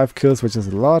 13 to 5 kills, which is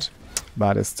a lot,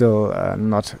 but it's still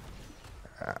not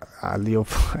Leo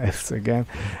is again.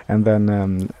 And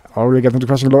then Aurelia gets into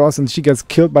crushing loss, and she gets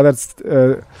killed by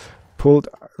that pulled.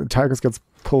 Tigers gets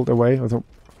pulled away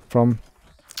from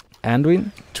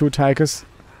Anduin. 2 Tigers.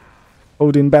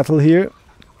 Odin battle here.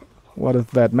 What is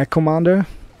that? Mech Commander.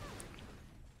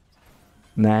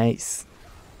 Nice.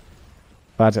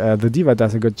 But the D.Va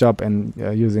does a good job in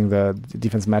using the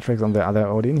defense matrix on the other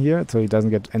Odin here, so he doesn't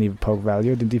get any poke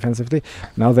value defensively.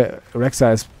 Now the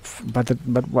Rexa is... But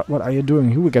what are you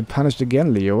doing? He will get punished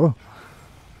again, Leo.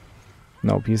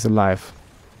 Nope, he's alive.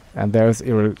 And there's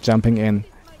Iril jumping in,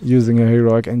 using a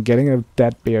heroic and getting a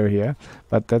dead bear here.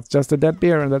 But that's just a dead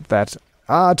bear, and that's that.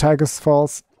 Ah, Tigers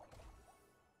falls.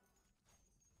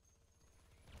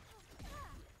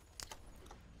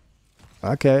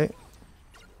 Okay.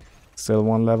 Still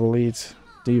 1 level lead.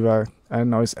 D.Va, I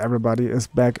notice everybody is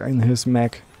back in his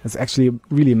mech. It's actually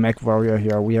really mech warrior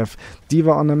here. We have D.Va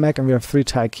on the mech and we have 3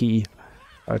 Taiki.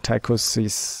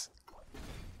 Taikusis.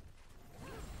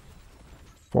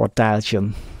 For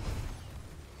Dalchen.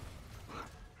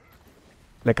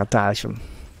 Lecker Dalchen.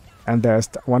 And there's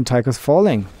 1 Taikus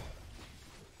falling.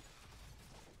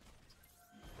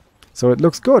 So it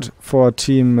looks good for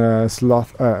Team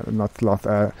Sloth, not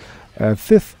Sloth,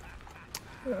 Sith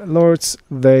Lords.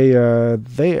 They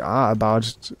are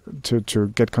about to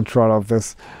get control of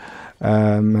this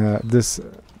this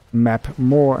map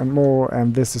more and more,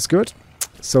 and this is good.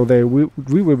 So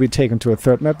we will be taken to a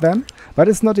 3rd map then, but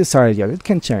it's not decided yet. It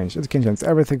can change. It can change.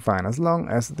 Everything fine as long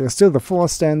as there's still the 4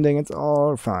 standing. It's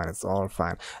all fine. It's all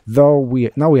fine. Though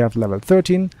now we have level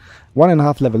 13,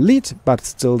 1.5 level lead, but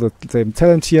still the same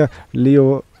talent here.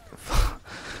 Leo,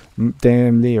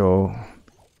 damn Leo,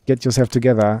 get yourself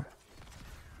together.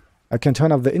 I can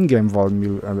turn up the in-game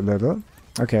volume a little.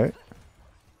 Okay,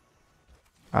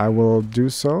 I will do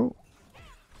so.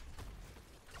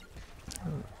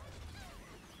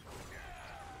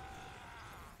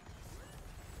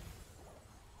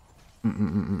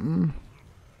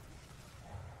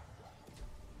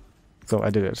 So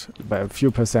I did it by a few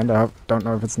percent. I don't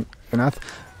know if it's enough.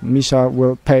 Misha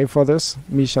will pay for this.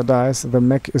 Misha dies. The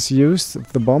mech is used.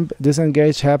 The bomb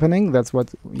disengage happening. That's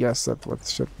what. Yes, that's what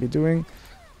should be doing.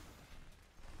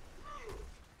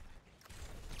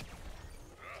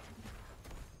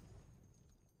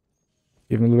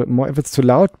 Even a little bit more. If it's too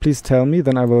loud, please tell me.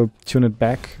 Then I will tune it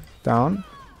back down.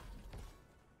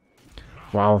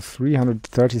 Wow,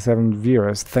 337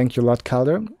 viewers. Thank you a lot,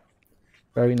 Calder.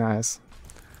 Very nice.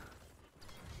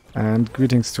 And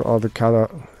greetings to all the Calder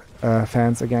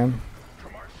fans again.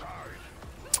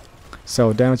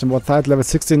 So, damage on both sides. Level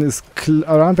 16 is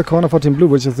around the corner for Team Blue,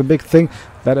 which is a big thing.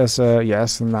 That is,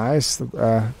 yes, nice.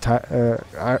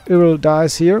 Iril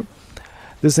dies here.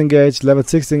 Disengage, level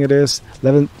 16 it is.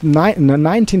 Level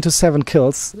 19 to 7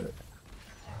 kills.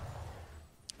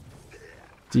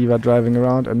 D.Va driving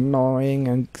around, annoying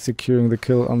and securing the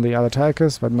kill on the other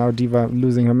Tigers, but now D.Va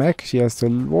losing her mech. She has to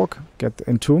walk, get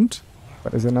entombed.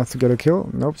 But is it enough to get a kill?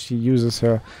 Nope, she uses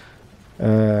her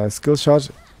skill shot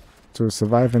to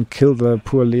survive and kill the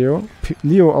poor Leo.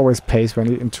 Leo always pays when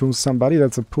he entombs somebody.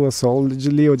 That's a poor soul.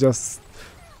 Leo just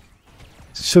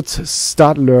should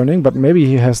start learning, but maybe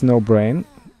he has no brain.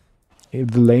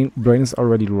 The brain is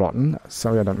already rotten.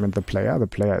 Sorry, I don't mean the player. The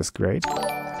player is great.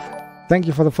 Thank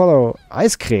you for the follow.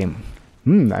 Ice cream.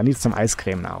 I need some ice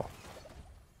cream now.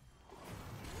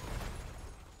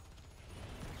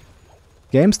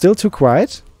 Game still too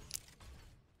quiet?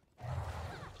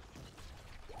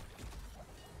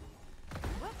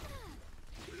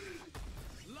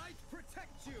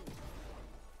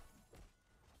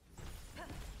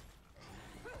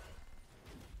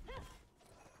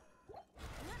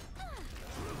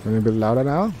 A little bit louder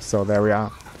now. So there we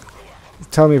are.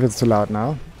 Tell me if it's too loud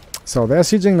now. So they're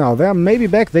sieging now. They're maybe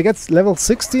back. They get level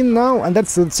 16 now, and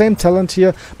that's the same talent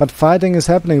here. But fighting is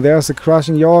happening. There's a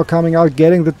crushing yaw coming out,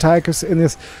 getting the Tigers in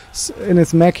his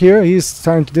mech here. He's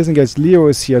trying to disengage. Leo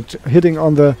is here hitting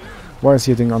on the. Why is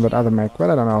he hitting on that other mech?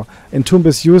 Well, I don't know. Entomb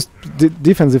is used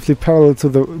defensively parallel to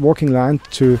the walking line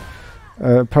to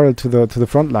parallel to the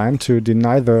front line to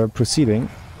deny the proceeding.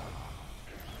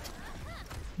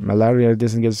 Malaria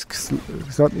disengage.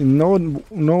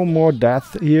 No more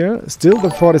death here. Still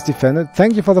the fort is defended.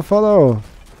 Thank you for the follow.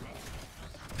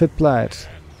 Fit Blight.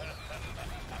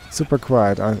 Super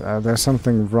quiet. There's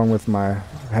something wrong with my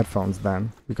headphones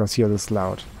then, because here it is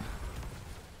loud.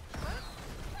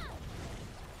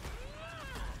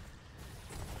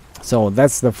 So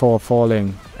that's the 4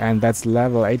 falling, and that's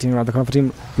level 18 around the corner for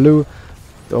Team Blue.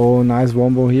 Oh, nice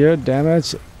wombo here.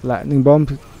 Damage. Lightning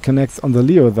bomb connects on the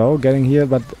Leo though, getting here,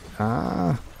 but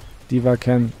Diva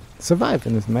can survive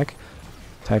in his mech.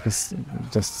 Tychus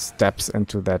just steps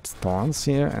into that thorns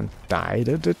here and died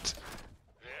at it.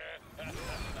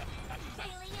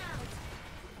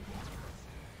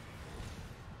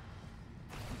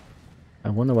 I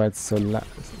wonder why it's so loud.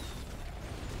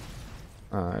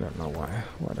 I don't know why.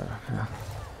 Whatever. Yeah.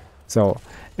 So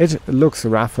it looks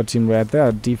rough for Team Red.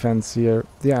 Their defense here,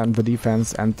 yeah, and the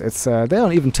defense, and it's they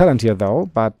don't even talent here though.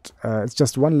 But it's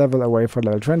just 1 level away for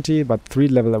level 20, but 3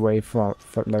 level away for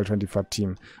level 20 for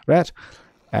Team Red,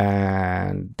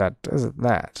 and that is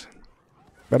that.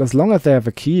 But as long as they have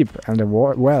a keep and a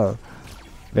well,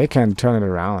 they can turn it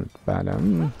around. But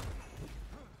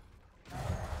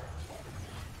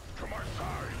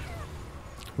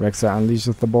Rexa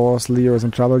unleashes the boss. Leo is in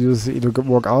trouble. Uses it to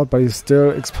walk out, but he's still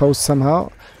exposed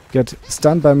somehow. Get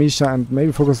stunned by Misha and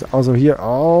maybe focus also here.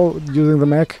 Oh, using the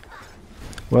mech.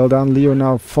 Well done, Leo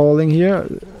now falling here.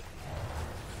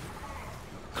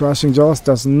 Crushing Jaws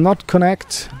does not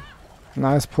connect.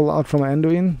 Nice pull out from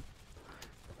Anduin.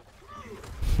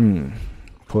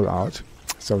 Pull out.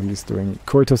 So he's doing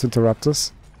Coitus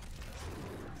Interruptus.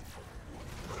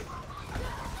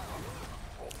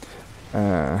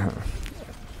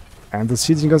 And the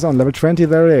sieging goes on. Level 20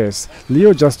 there it is.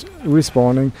 Leo just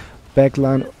respawning.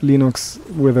 Backline Linux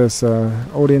with his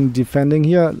Odin defending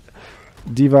here.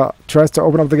 Diva tries to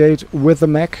open up the gate with the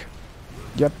mech.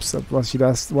 Yep, that's what she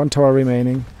does. 1 tower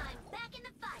remaining.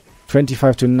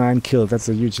 25 to 9 kills. That's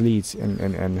a huge lead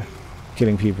in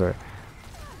killing people.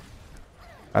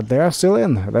 But they are still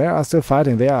in. They are still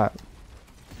fighting. They are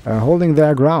holding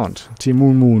their ground. Team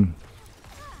Moon.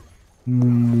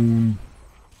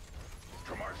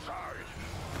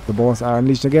 The balls are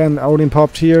unleashed again. Odin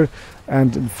popped here,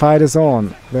 and fight is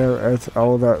on. There is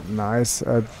all the nice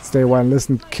stay while and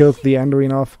listen. Killed the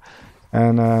Anduin off,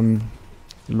 and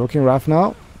looking rough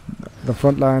now. The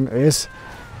front line is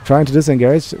trying to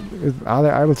disengage. Are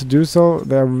they able to do so?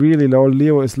 They're really low.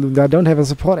 Leo is. They don't have a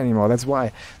support anymore. That's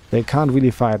why they can't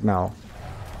really fight now.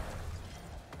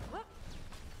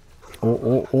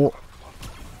 Oh.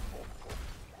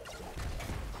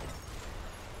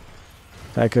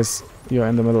 Tychus, you're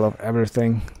in the middle of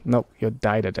everything. Nope, you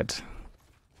died at it.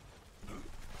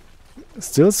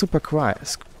 Still super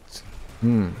quiet.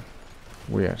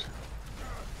 Weird.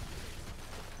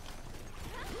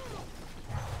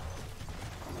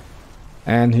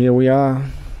 And here we are.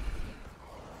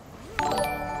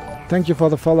 Thank you for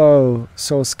the follow,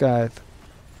 Soul Skype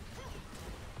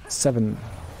 7.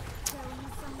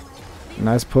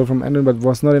 Nice pull from Endon, but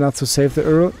was not enough to save the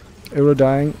Uro. Uro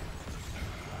dying.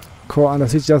 Core under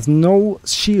siege. There's no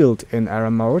shield in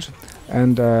ARAM mode,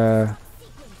 and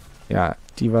yeah,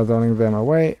 Diva zoning them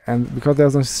away. And because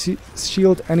there's no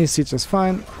shield, any siege is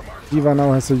fine. Diva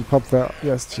now has to pop the.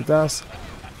 Yes, she does.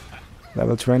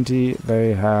 Level 20.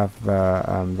 They have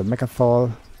the Mecha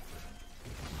Fall.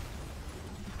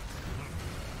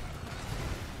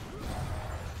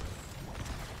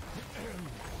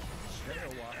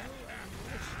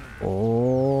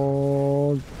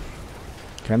 Oh.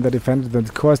 Can they defend? The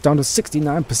core is down to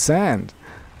 69%.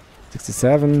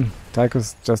 67.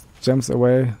 Tychus just jumps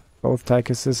away. Both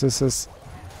Tychuses.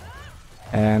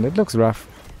 And it looks rough.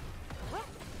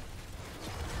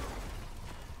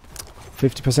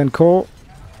 50% core.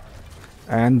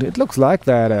 And it looks like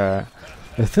that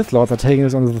the Sith Lords are taking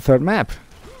us on the 3rd map.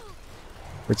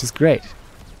 Which is great.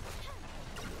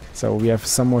 So we have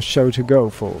some more show to go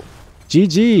for.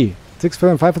 GG!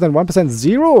 6%, 5%, 1%,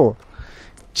 0!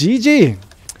 GG!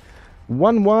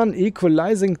 1-1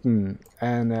 equalizing.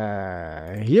 And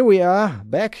here we are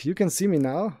back. You can see me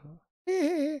now.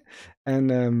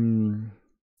 And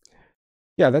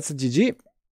yeah, that's a GG.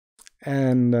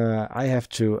 And I have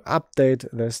to update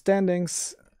the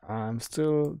standings.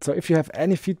 So if you have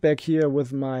any feedback here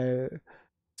with my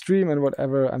stream and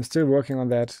whatever, I'm still working on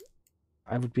that.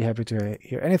 I would be happy to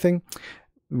hear anything.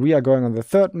 We are going on the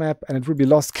 3rd map, and it will be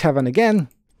Lost Cavern again.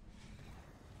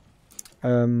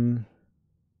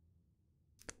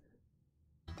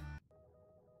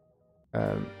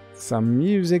 Some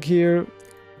music here.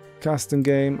 Custom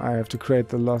game. I have to create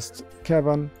the Lost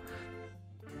Cavern.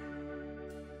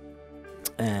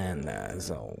 And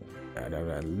so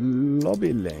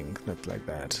lobby link, not like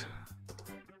that.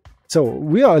 So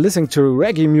we are listening to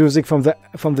reggae music from the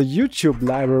YouTube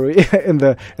library in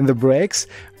the breaks,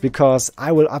 because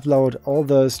I will upload all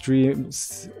the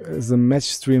streams, the match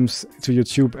streams, to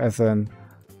YouTube as a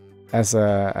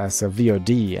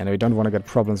VOD, and we don't want to get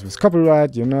problems with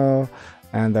copyright, you know,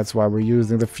 and that's why we're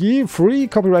using the free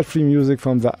copyright-free music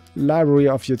from the library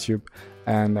of YouTube.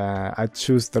 And I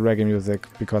choose the reggae music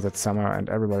because it's summer and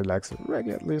everybody likes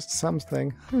reggae, at least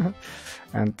something.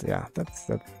 And yeah, that's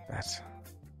that.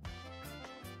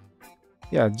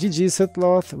 Yeah, GG Sith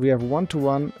Lord. We have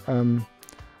 1-1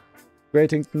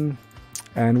 Greatington,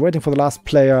 and waiting for the last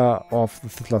player of the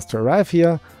Sith Lords to arrive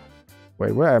here.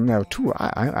 Wait, where am I now? 2.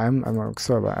 I'm a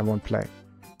observer. I won't play.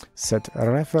 Set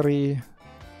referee.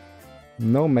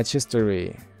 No match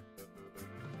history.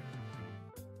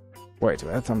 Wait,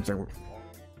 that's something.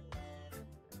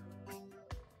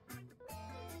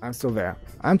 I'm still there.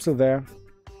 I'm still there.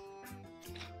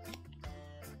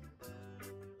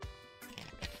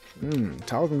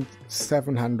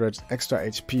 1700 extra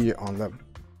HP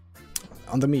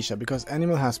on the Misha because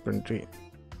animal husbandry.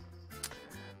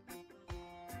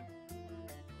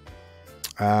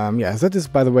 Yeah, that is,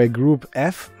 by the way, group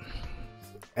F.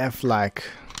 F like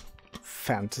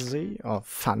fantasy or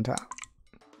Fanta.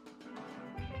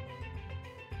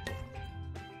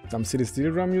 Some City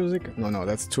Steel Drum music? No,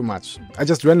 that's too much. I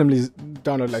just randomly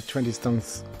downloaded like 20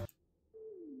 songs.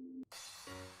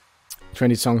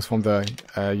 20 songs from the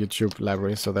YouTube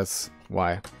library, so that's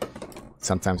why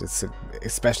sometimes it's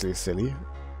especially silly.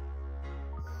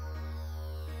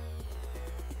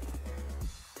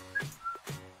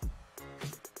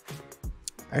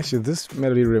 Actually, this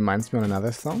melody reminds me of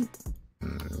another song.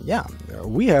 Yeah,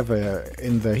 we have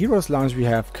in the Heroes Lounge we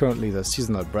have currently the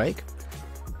seasonal break,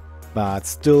 but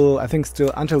still, I think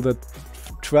still until the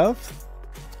 12th,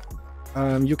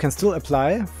 you can still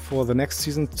apply for the next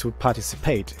season to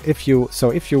participate. If you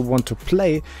want to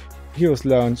play Heroes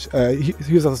Lounge,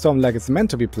 Heroes of the Storm like it's meant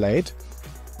to be played,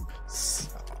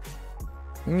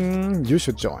 you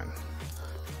should join.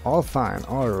 All fine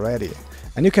already.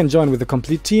 And you can join with a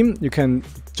complete team, you can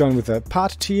join with a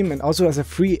part team, and also as a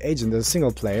free agent, as a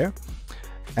single player.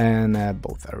 And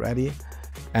both are ready.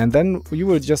 And then you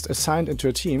will just assigned into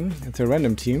a team, into a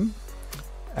random team,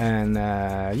 and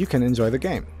you can enjoy the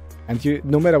game. And you,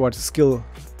 no matter what skill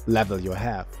level you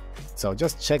have. So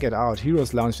just check it out,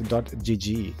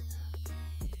 heroeslaunch.gg.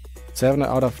 7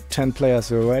 out of 10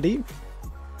 players are ready.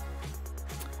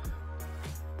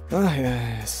 Ah,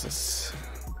 yes.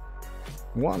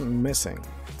 One missing.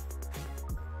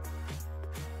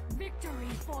 Victory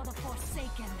for the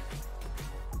Forsaken.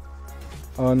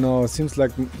 Oh no, seems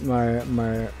like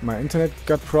my internet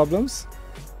got problems.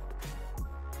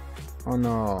 Oh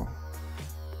no.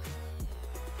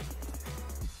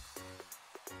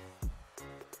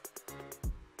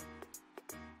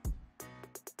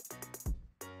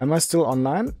 Am I still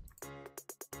online?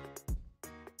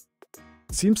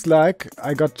 Seems like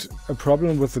I got a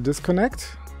problem with the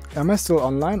disconnect. Am I still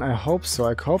online? I hope so.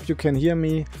 I hope you can hear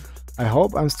me. I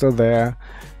hope I'm still there.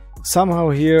 Somehow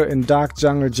here in Dark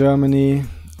Jungle, Germany,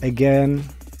 again,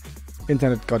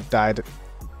 internet got died.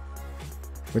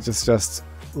 Which is just...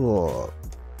 ugh.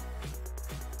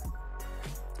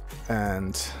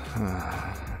 And...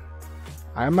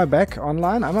 am I back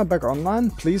online? Am I back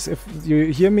online? Please, if you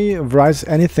hear me, write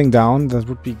anything down. That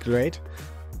would be great.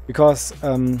 Because...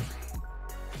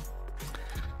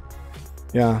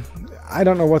 yeah, I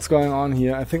don't know what's going on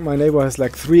here. I think my neighbor has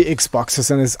like 3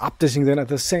 Xboxes and is updating them at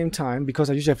the same time, because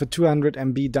I usually have a 200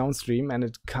 MB downstream and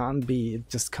it can't be, it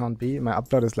just can't be. My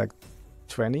upload is like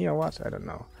 20 or what? I don't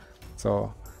know.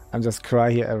 So I'm just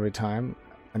cry here every time,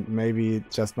 and maybe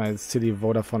just my city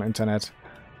Vodafone internet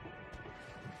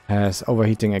has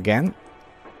overheating again.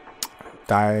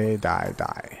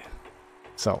 Die.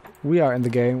 So we are in the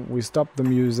game, we stop the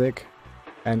music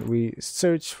and we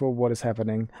search for what is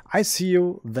happening. I see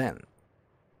you then.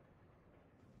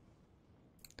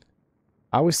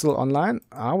 Are we still online?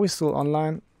 Are we still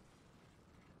online?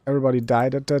 Everybody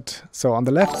died at that. So on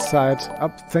the left side,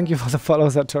 up. Thank you for the follow,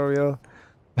 Sartorial.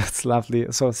 That's lovely.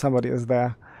 So somebody is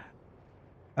there.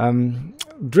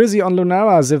 Drizzy on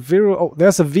Lunara, Zeviro. Oh,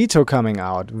 there's a Veto coming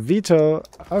out. Veto.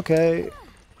 Okay.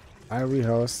 I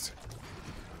rehost.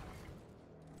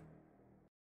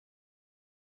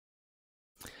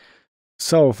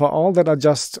 So for all that are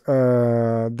just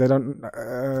they don't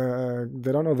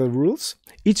know the rules.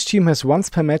 Each team has once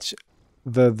per match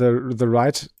the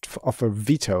right of a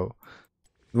veto,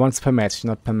 once per match,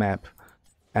 not per map,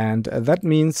 and that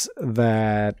means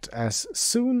that as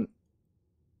soon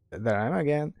there I am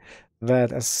again,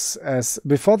 that as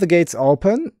before the gates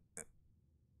open,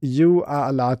 you are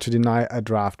allowed to deny a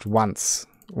draft once,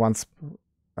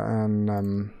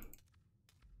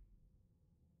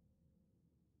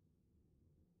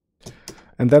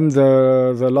 and then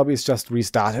the lobby is just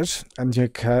restarted, and you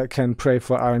can pray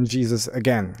for RNGesus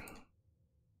again.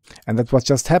 And that's what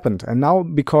just happened. And now,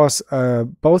 because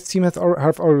both teams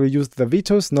have already used the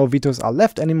vetoes, no vetoes are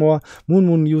left anymore.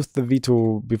 Moon used the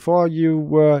veto before you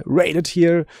were raided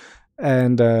here.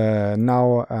 And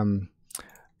now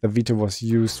the veto was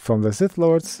used from the Sith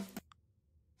Lords.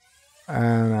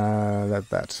 And that's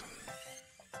that.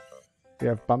 We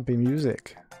have bumpy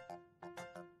music.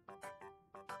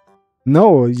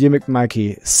 No, Yimik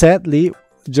Mikey. Sadly,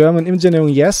 German engineering,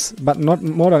 yes, but not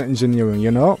modern engineering, you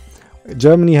know?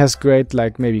 Germany has great,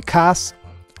 like, maybe cars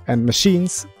and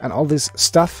machines and all this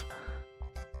stuff.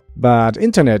 But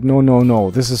internet, no.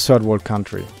 This is third world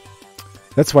country.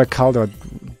 That's why Calder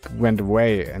went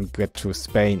away and get to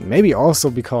Spain. Maybe also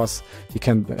because he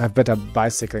can have better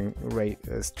bicycling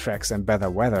tracks and better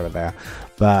weather there.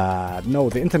 But no,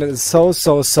 the internet is so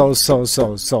sad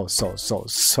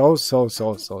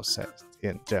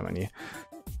in Germany.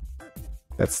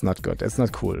 That's not good. That's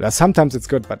not cool. Sometimes it's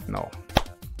good, but no.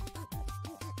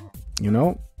 You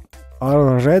know?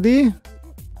 Already?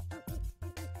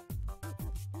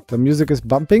 The music is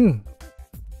bumping.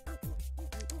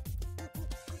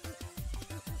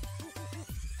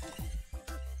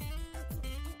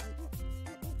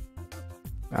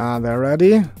 Are they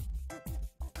ready?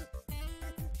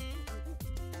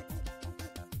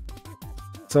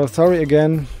 So sorry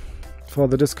again for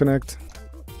the disconnect.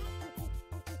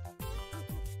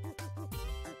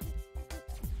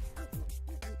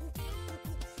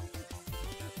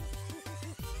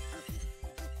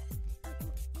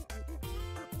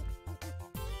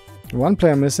 One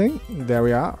player missing. There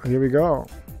we are. Here we go.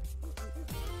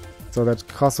 So that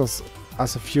costs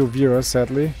us a few viewers,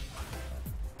 sadly.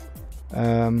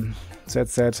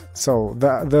 That's it. So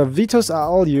the vetoes are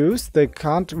all used. They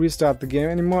can't restart the game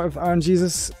anymore if RNG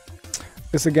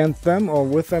is against them or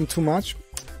with them too much,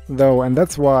 though, and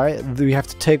that's why we have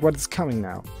to take what is coming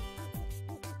now.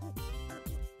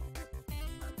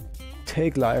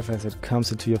 Take life as it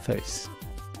comes into your face.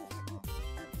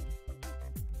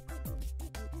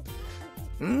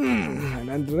 And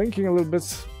I'm drinking a little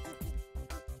bit.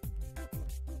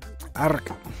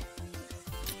 Ark.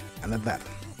 And at that.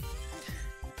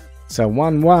 So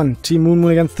 1-1. Team Moon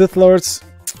against Sith Lords.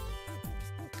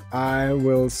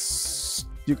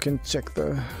 You can check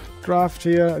the draft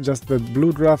here. Just the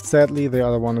blue draft, sadly. The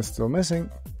other one is still missing.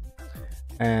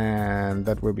 And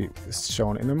that will be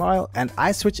shown in a while. And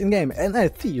I switch in game. And I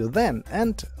see you then.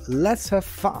 And let's have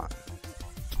fun.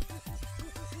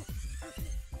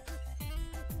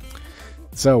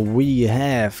 So we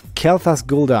have Kel'Thas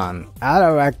Gul'dan,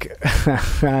 Alarak,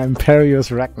 Imperius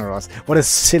Ragnaros. What a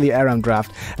silly ARAM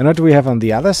draft. And what do we have on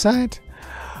the other side?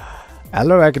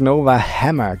 Alarak Nova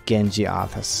Hammer Genji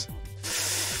Arthas.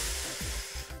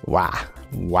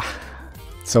 Wow.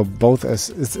 So both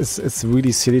it's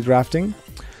really silly drafting.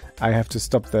 I have to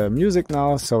stop the music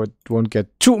now so it won't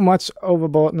get too much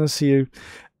overboardness here.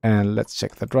 And let's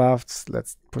check the drafts.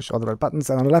 Let's push all the right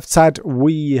buttons. And on the left side,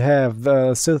 we have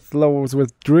the Sith Lords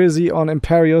with Drizzy on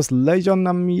Imperius, Legion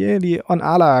Namieli on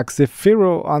Alak,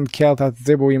 Zephyro on Kel'Thas,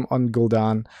 Zeboim on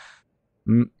Gul'dan,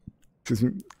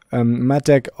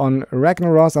 Matek on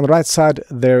Ragnaros. On the right side,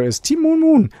 there is Team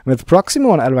Moon with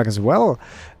Proximo on Alak as well.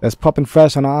 There's Poppin'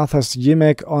 Fresh on Arthas,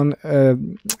 Yimek on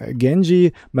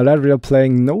Genji, Maladriel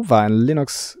playing Nova, and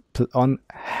Linux on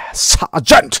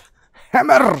Sergeant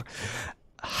Hammer.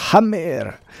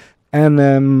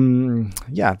 And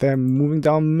yeah, they're moving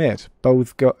down mid.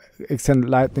 Both go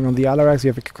extend lightning on the Alarax. You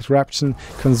have a corruption,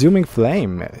 consuming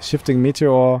flame, shifting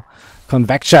meteor,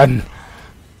 convection,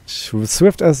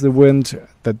 swift as the wind.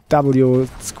 The W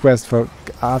quest for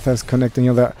Arthas connecting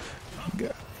on the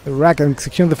rack and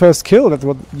securing the first kill. That's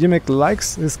what Yimek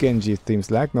likes. His Genji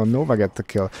themes like. No, Nova gets the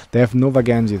kill. They have Nova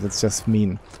Genji. That's just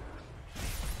mean.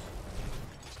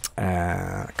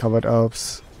 Covered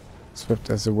ops. Swift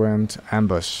as the wind,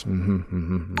 ambush.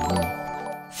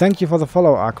 Thank you for the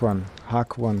follow,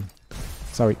 Hark1.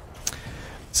 Sorry.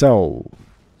 So,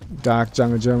 Dark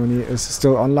Jungle Germany is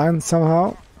still online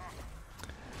somehow.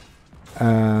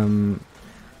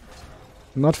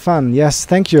 Not fun. Yes,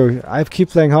 thank you. I keep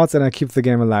playing HOTS and I keep the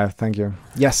game alive. Thank you.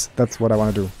 Yes, that's what I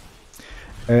want to do.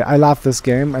 I love this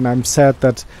game, and I'm sad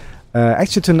that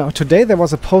actually today there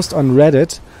was a post on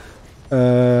Reddit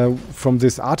from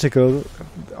this article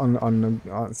on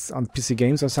PC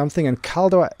Games or something, and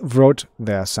Caldo wrote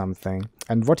there something,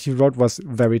 and what he wrote was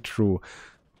very true.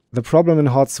 The problem in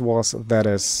HOTS was that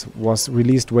it was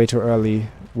released way too early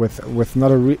with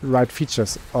not a right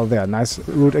features all there. Nice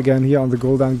root again here on the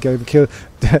Gul'dan, get kill.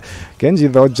 Genji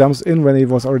though jumps in when he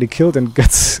was already killed and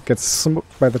gets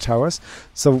smoked by the towers.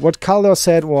 So what Caldo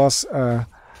said was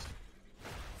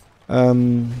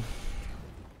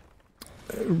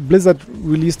Blizzard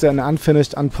released an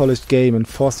unfinished, unpolished game and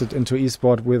forced it into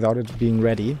esport without it being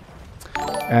ready.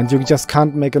 And you just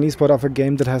can't make an esport of a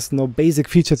game that has no basic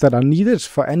features that are needed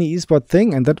for any esport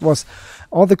thing. And that was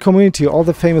all the community, all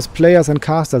the famous players and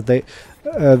casters.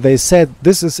 They said,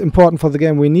 this is important for the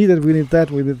game. We need it, we need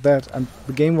that, we need that. And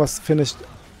the game was finished,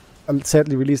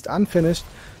 sadly released unfinished.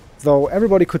 Though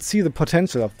everybody could see the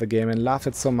potential of the game and loved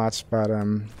it so much. But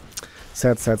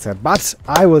sad, sad, sad. But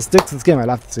I will stick to this game. I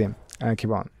love this game. And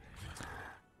keep on.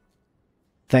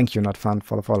 Thank you, Not Fun,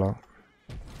 for the follow.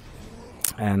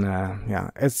 And yeah,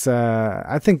 it's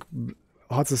I think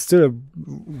HOTS is still a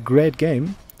great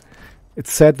game.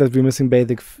 It's sad that we're missing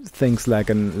basic things like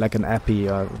an API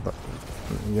or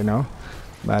you know,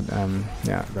 but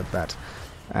yeah, that.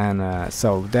 And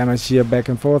so damage here back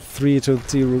and forth, 3 to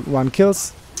 1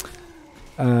 kills.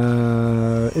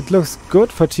 It looks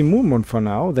good for Team Moon for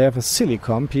now. They have a silly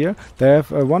comp here. They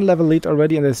have a 1 level lead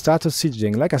already and they start to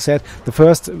sieging. Like I said, the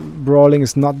first brawling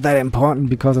is not that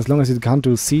important because as long as you can't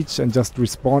do siege and just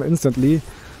respawn instantly,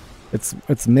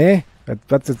 it's meh.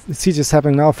 But the siege is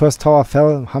happening now. First tower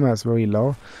fell. Hammer is very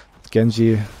low.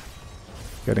 Genji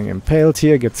getting impaled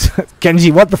here. Gets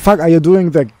Genji, what the fuck are you doing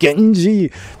there?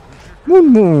 Genji!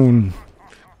 Moon!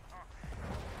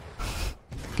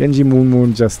 Genji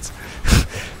Moon just...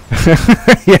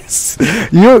 yes,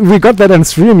 we got that on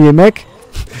stream, you mech.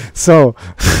 So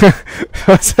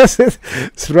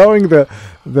throwing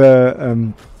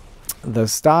the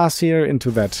stars here into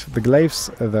that, the glaives,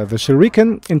 the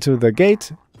shuriken into the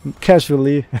gate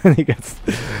casually, and he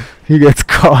gets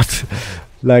caught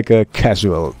like a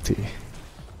casualty.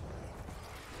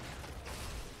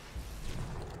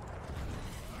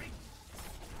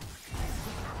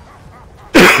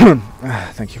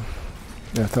 Thank you.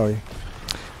 Yeah, sorry.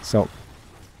 So,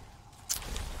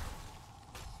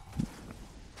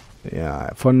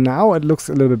 yeah, for now it looks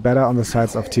a little bit better on the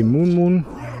sides of Team Moon.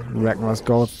 Ragnar's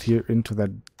goes here into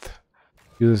that,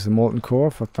 uses the molten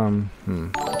core for some,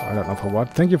 I don't know for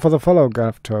what. Thank you for the follow,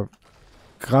 Graf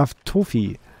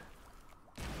Tofi.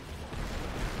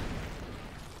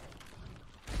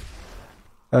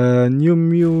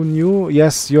 New.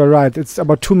 Yes, you're right. It's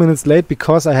about 2 minutes late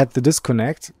because I had the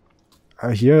disconnect.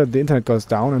 Here the internet goes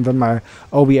down and then my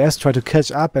OBS tried to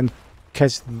catch up and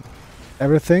catch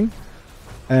everything,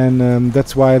 and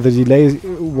that's why the delay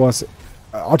was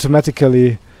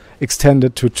automatically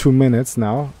extended to 2 minutes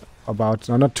now. About,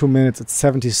 no, not 2 minutes, it's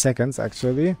 70 seconds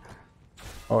actually.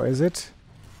 Or is it?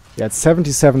 Yeah, it's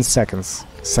 77 seconds.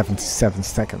 77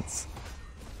 seconds.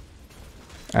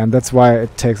 And that's why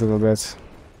it takes a little bit.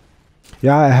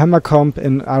 Yeah, a hammer comp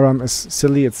in ARAM is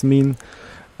silly, it's mean.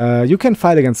 You can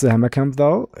fight against the hammer camp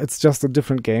though. It's just a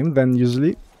different game than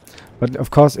usually. But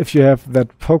of course, if you have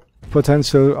that poke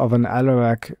potential of an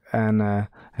Alarak and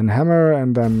hammer,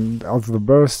 and then also the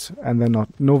burst, and then not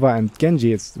Nova and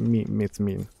Genji, it's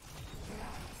mean.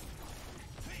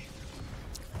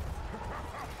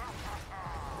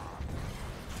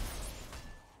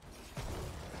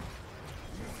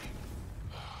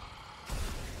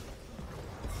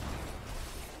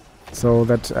 So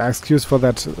that excuse for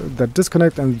that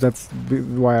disconnect, and that's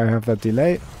why I have that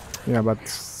delay. Yeah, but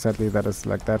sadly that is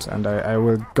like that, and I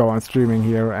will go on streaming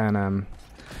here, and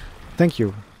thank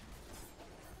you.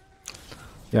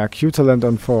 Yeah, Q talent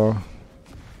on 4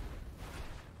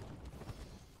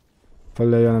 for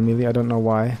Leon Amelie. I don't know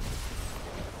why.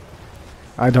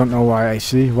 I don't know why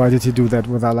actually. Why did he do that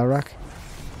with Alarak?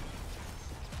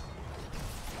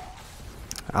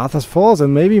 Arthur's Falls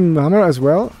and maybe Hammer as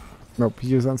well. Nope,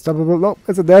 he is unstoppable. Nope,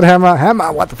 it's a dead hammer.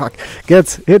 Hammer, what the fuck?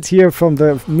 Gets hit here from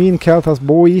the mean Kalthas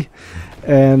boy.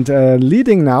 And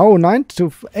leading now 9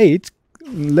 to 8.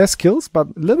 Less kills, but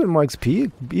a little bit more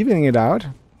XP. Evening it out.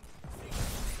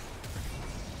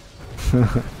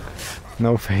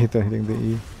 No fate hitting the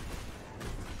E.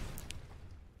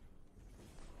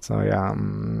 So yeah.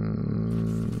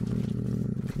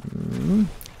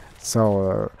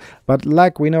 But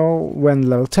like we know, when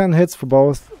level 10 hits for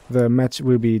both, the match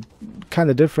will be kind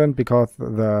of different because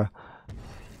the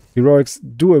heroics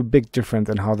do a big difference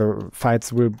in how the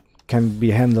fights can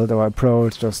be handled or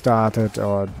approached or started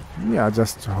or yeah,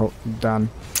 just done,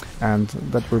 and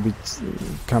that will be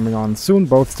coming on soon.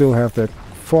 Both still have the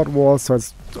fort walls, so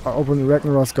it's open.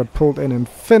 Ragnaros got pulled in and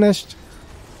finished.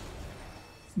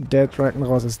 Dead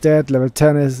Ragnaros is dead. Level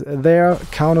 10 is there.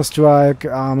 Counter strike,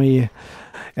 army,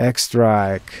 X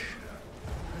strike,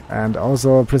 and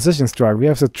also precision strike. We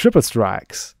have the triple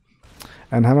strikes,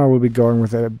 and Hammer will be going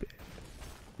with a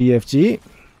BFG.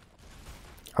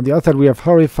 On the other side we have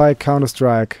Horrify, Counter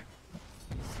Strike,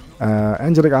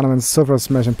 Angelic Ornaments, Sulphur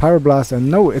Smash and Pyroblast, and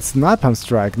no, it's Napalm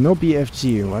Strike, no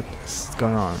BFG. What is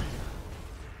going on?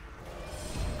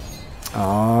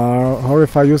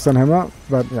 Horrify used on hammer,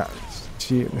 but yeah,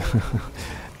 she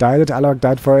died it. Alok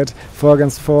died for it. 4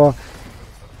 against 4.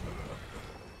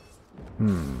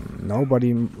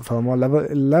 Nobody for more. Level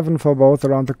 11 for both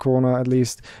around the corner at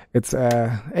least. It's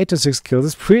 8 to 6 kills.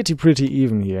 It's pretty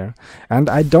even here. And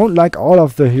I don't like all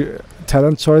of the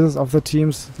talent choices of the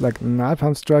teams, like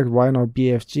Napalm Strike, why not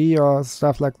BFG or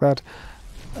stuff like that.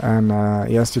 And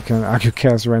yes, you can argue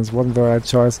Chaos Reigns wasn't the right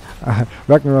choice.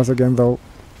 Ragnaros again though.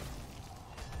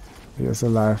 He is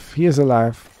alive. He is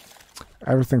alive.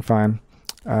 Everything fine.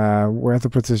 With the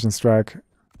precision strike.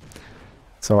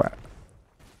 So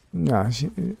yeah,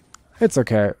 it's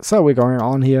okay. So we're going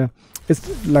on here.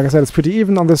 It's like I said, it's pretty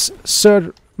even on this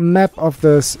third map of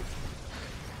this.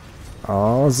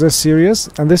 Oh, this series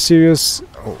and this series.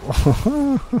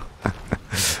 Oh.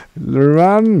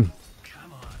 Run!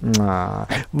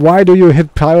 Why do you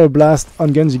hit Pyroblast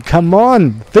on Genji? Come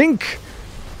on, think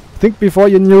before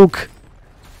you nuke.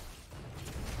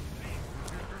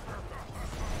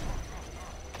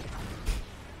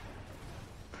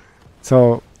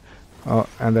 So. Oh,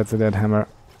 and that's a dead hammer.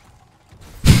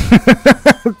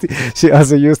 She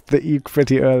also used the E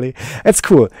pretty early. It's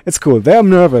cool. It's cool. They're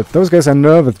nervous. Those guys are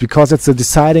nervous because it's the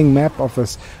deciding map of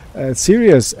this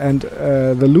series, and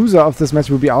the loser of this match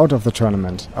will be out of the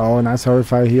tournament. Oh, nice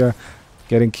Horrify here,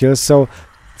 getting kills. So,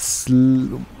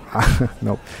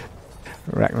 no,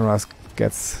 Ragnaros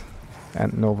gets,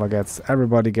 and Nova gets.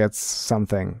 Everybody gets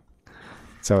something.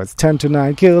 So it's 10 to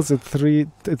 9 kills,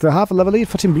 it's a half a level lead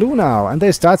for Team Blue now, and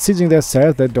they start sieging their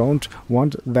Sith. They don't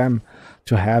want them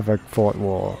to have a fort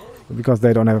war, because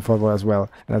they don't have a fort war as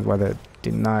well, and that's why they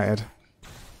deny it.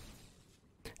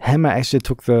 Hammer actually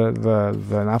took the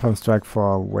Napalm Strike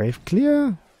for wave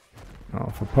clear?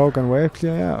 Oh, for poke and wave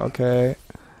clear, yeah, okay.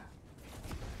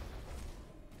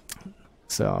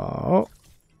 So...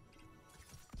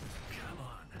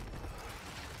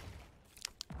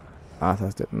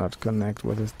 Arthas did not connect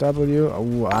with his W.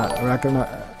 Oh,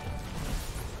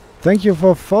 thank you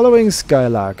for following,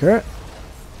 Skylarker.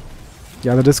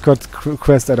 Yeah, the Discord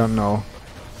quest, I don't know.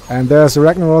 And there's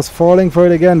Ragnaros falling for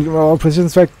it again. Oh, precision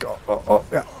strike. Oh,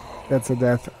 yeah. That's a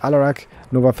death. Alarak.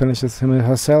 Nova finishes him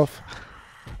herself.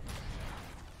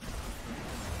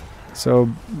 So,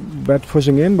 bad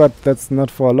pushing in, but that's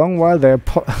not for a long while. They're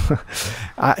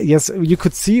yes, you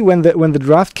could see when the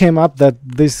draft came up that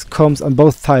these comms on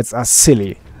both sides are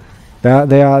silly.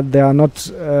 They are not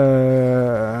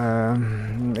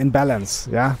in balance.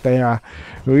 Yeah, they are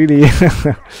really.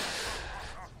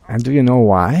 And do you know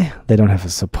why? They don't have a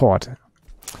support,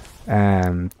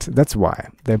 and that's why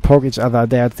they poke each other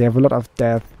dead. They have a lot of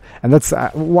death. And that's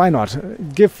why not?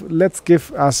 Let's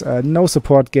give us a no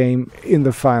support game in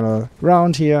the final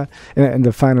round here, in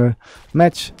the final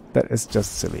match. That is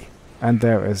just silly. And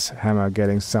there is Hammer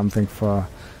getting something for.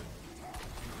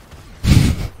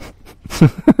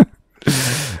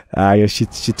 Yeah, she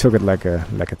took it like a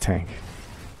tank.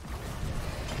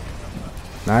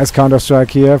 Nice counter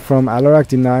strike here from Alarak,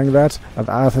 denying that. But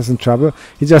Arthur's in trouble.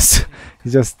 He just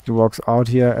walks out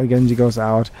here. Again, he goes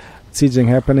out. Sieging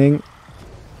happening.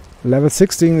 Level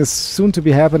 16 is soon to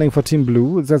be happening for Team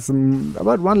Blue. That's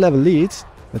about 1 level lead.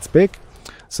 That's big.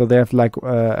 So they have like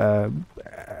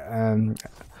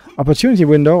opportunity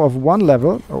window of 1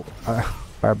 level. Oh,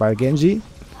 bye Genji.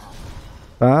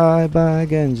 Bye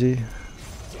Genji.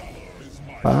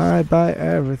 Bye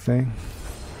everything.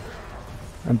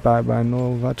 And bye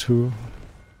Nova too.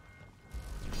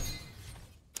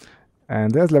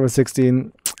 And there's level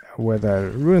 16 with a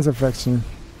Ruins of Fraction.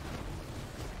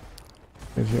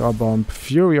 If you are bomb,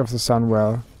 Fury of the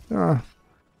Sunwell.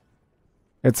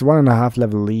 It's 1.5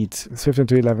 level lead. It's 15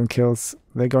 to 11 kills.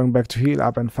 They're going back to heal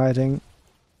up and fighting.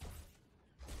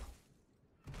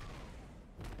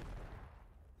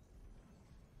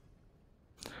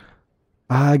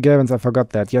 Gavins, I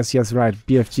forgot that. Yes, right.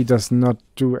 BFG does not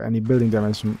do any building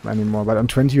damage anymore, but on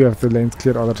 20 you have the lanes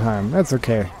cleared all the time. That's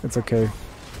okay. It's okay.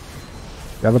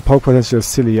 Yeah, the poke potential is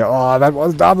silly. Oh, that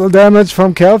was double damage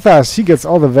from Kel'Thas. He gets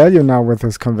all the value now with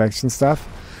his convection stuff.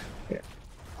 Yeah.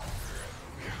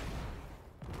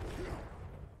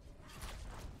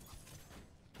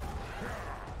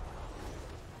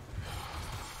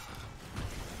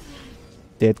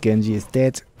 Dead Genji is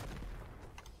dead.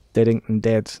 Deadington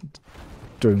dead.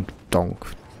 Doing donk.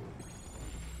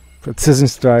 Precision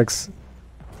strikes.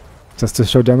 Just to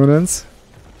show dominance.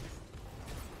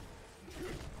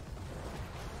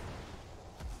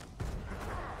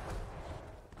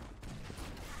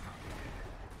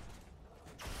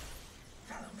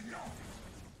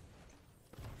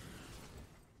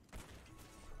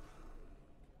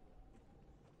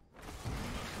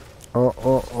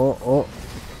 Oh.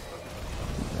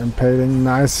 impaling.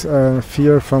 Nice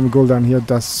fear from Gul'dan here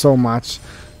does so much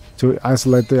to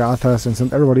isolate the Arthas and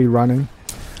send everybody running.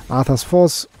 Arthas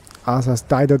falls. Arthas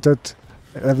died at it.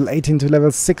 Level 18 to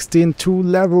level 16. 2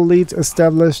 level lead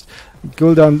established.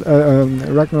 Gul'dan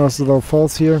Ragnaros though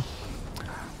falls here.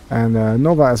 And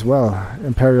Nova as well.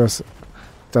 Imperius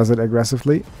does it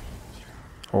aggressively.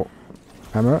 Oh.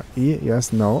 Hammer. E.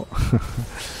 Yes. No.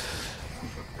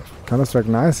 Counter-Strike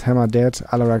nice. Hammer dead.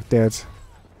 Alarak dead.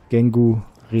 Gengu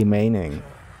remaining.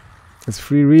 It's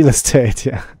free real estate,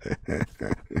 yeah.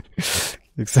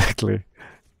 Exactly.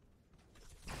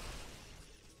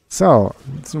 So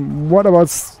what about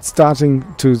starting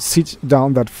to siege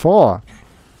down that 4?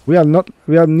 We are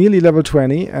nearly level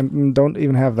 20 and don't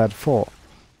even have that 4.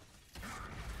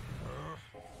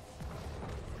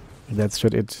 That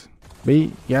should it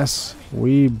be. Yes,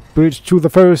 we breached to the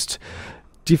first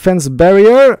defense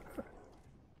barrier.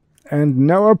 And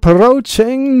now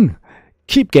approaching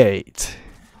Keep Gate.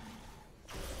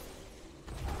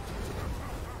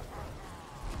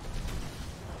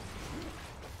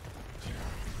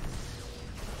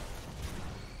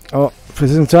 Oh,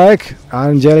 precision strike.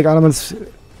 Angelic elements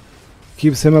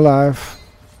keeps him alive.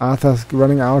 Arthur's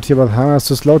running out here, but Hammer's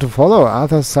too slow to follow.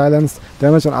 Arthur's silenced.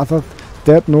 Damage on Arthur.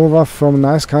 Dead Nova from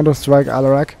nice counter-strike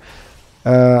Alarak.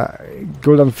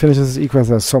 Gul'dan finishes his equals.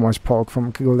 There's so much poke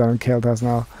from Gul'dan and Kael'thas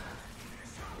now.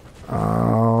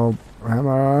 Oh,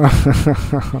 Hammer.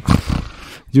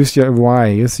 Use your Y.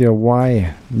 Use your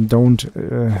Y. Don't...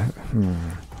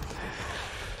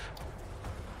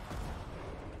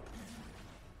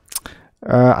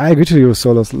 I agree to you,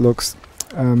 Solos looks.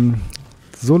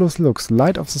 Solos looks.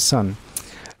 Light of the Sun.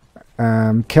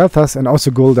 Kael'thas and also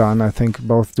Gul'dan, I think,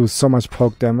 both do so much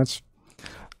poke damage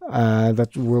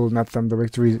that will net them the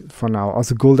victory for now.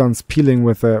 Also, Gul'dan's peeling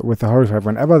with the Horrify.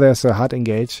 Whenever there's a hard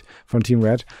engage from Team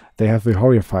Red, they have the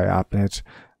Horrify up, and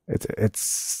it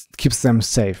keeps them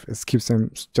safe. It keeps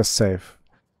them just safe.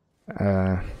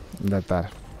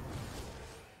 That.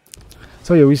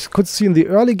 So yeah, we could see in the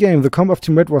early game the comp of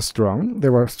Team Red was strong. They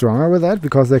were stronger with that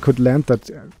because they could land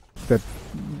that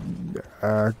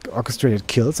orchestrated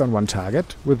kills on one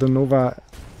target with the Nova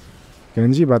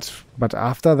Genji, but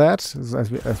after that,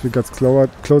 as we got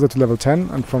closer to level 10,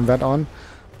 and from that on,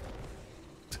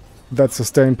 that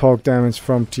sustained poke damage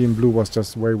from Team Blue was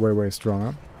just way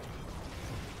stronger.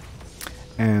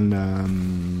 And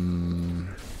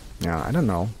yeah, I don't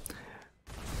know.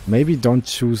 Maybe don't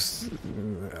choose.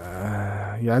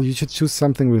 Yeah, you should choose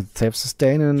something with safe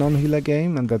sustain in a non-healer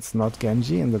game, and that's not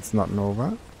Genji, and that's not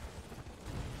Nova.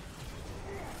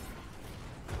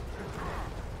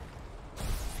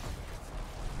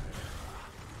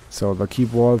 So the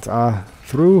keep walls are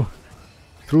through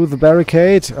the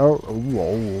barricade. Oh,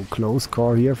 whoa, close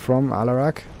call here from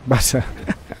Alarak. But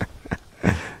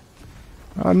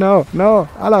oh no,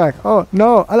 Alarak. Oh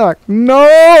no, Alarak.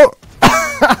 No!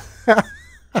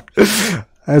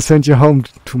 I sent you home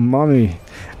to mommy.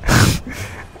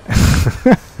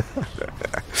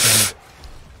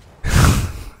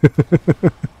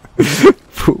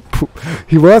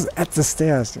 He was at the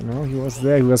stairs, you know. He was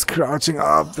there. He was crouching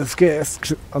up the stairs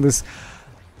on this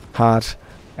heart,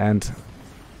 and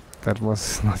that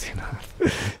was not enough.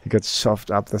 He got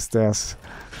shoved up the stairs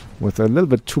with a little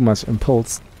bit too much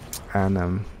impulse,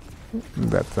 and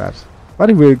that's that. But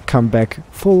he will come back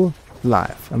full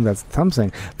life, and that's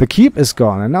something. The keep is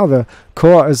gone, and now the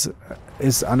core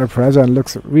is under pressure and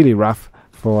looks really rough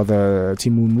for the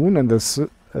Team Moon, and the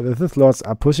Sith Lords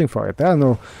are pushing for it. There are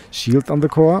no shields on the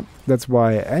core. That's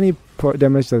why any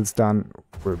damage that's done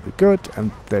will be good,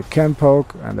 and they can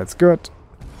poke, and that's good.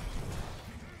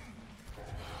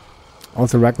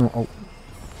 Also, Ragnaros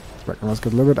got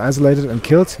a little bit isolated and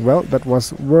killed. Well, that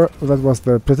was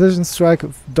the precision strike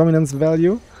dominance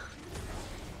value.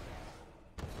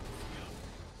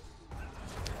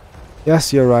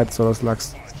 Yes, you're right, Solos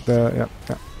Lux. Yeah,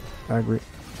 I agree.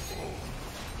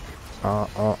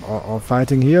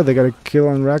 Fighting here. They got a kill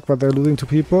on Rag, but they're losing 2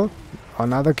 people.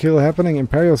 Another kill happening.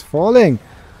 Imperial's falling.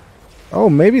 Oh,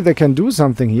 maybe they can do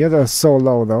something here. They're so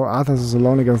low, though. Arthas is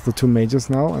alone against the 2 mages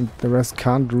now, and the rest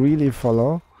can't really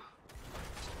follow.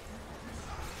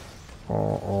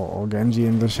 Or Genji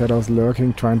in the shadows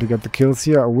lurking, trying to get the kills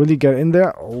here. Will he get in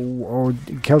there? Oh,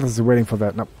 Kael'thas is waiting for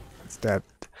that. No, it's dead.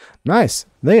 Nice.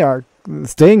 They are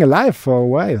staying alive for a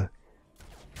while.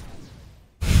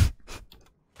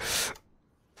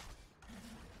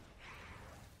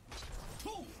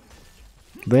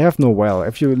 They have no well.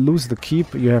 If you lose the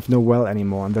keep, you have no well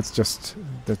anymore, and that's just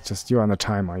you're on a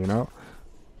timer, you know.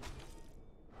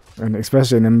 And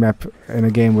especially in a map, in a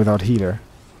game without healer,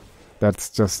 that's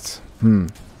just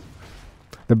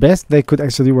They The best they could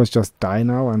actually do was just die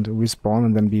now and respawn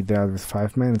and then be there with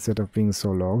 5 men instead of being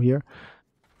so low here.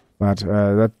 But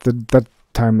that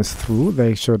time is through. They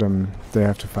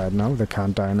have to fight now. They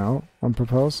can't die now on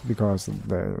purpose because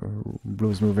the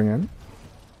blue is moving in.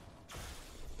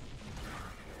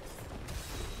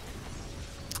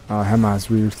 Hammer has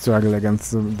really struggled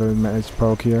against the mage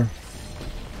poke here.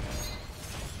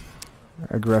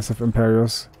 Aggressive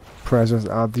Imperius pressures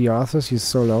out the Arthurs. He's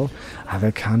so low.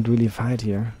 They can't really fight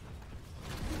here.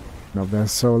 No, they're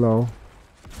so low.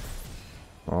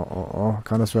 Oh.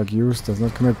 Counter-strike used. Does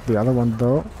not connect the other one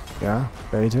though. Yeah,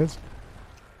 baited.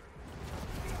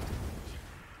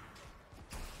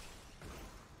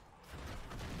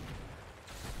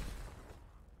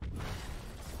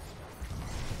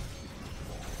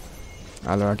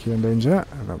 Alarak here in danger.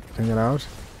 Can get out.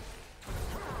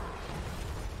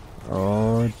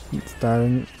 Oh, it's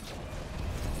dying.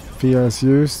 Fear is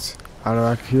used.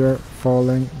 Alarak here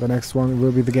falling. The next one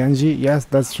will be the Genji. Yes,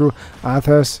 that's true.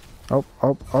 Arthur's.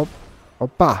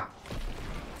 Oppa.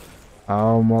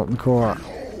 Oh, Molten Core.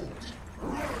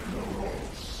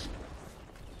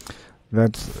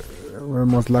 That will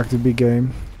most likely be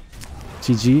game.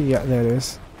 GG. Yeah, there it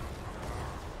is.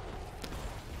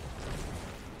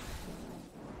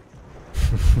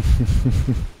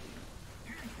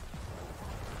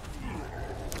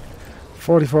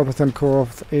 44% core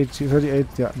of 38.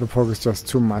 Yeah, the poke is just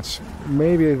too much.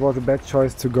 Maybe it was a bad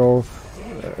choice to go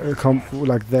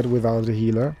like that without a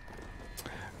healer.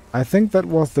 I think that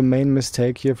was the main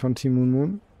mistake here from Team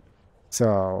Moon.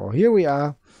 So here we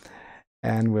are,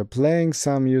 and we're playing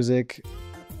some music.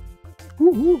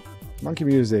 Woohoo! Monkey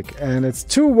music, and it's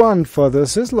 2-1 for the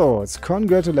Sith Lords.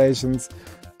 Congratulations!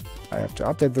 I have to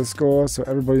update the score so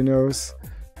everybody knows.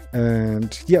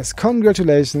 And yes,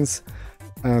 congratulations.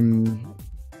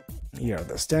 Here are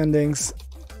the standings.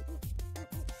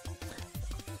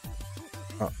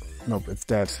 Oh, nope, it's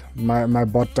dead. My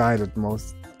bot died it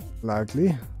most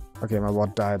likely. Okay, my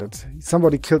bot died it.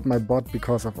 Somebody killed my bot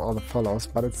because of all the follows,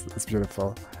 but it's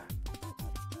beautiful.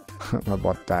 My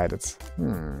bot died it.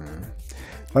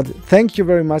 But thank you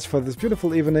very much for this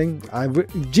beautiful evening.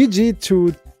 GG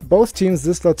to both teams,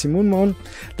 this lot Team Moon.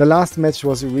 The last match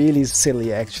was really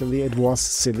silly, actually. It was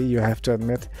silly, you have to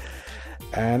admit.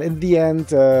 And in the end,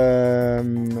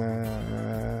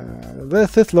 the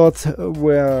Sith Lords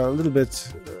were a little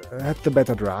bit, had the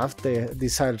better draft. They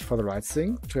decided for the right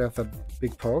thing, to have that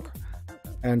big poke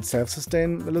and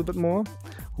self-sustain a little bit more.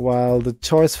 While the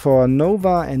choice for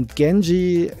Nova and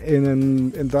Genji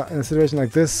in a situation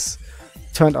like this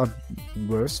turned out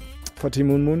worse for Team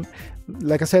Moon.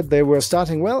 Like I said, they were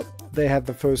starting well. They had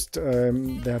the first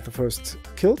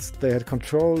kills. They had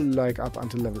control like up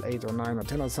until level 8 or 9 or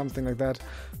 10 or something like that.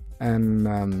 And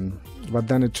but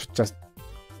then it just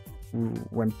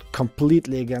went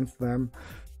completely against them.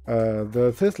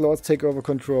 The Sith Lords take over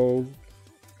control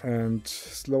and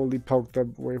slowly poke their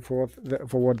way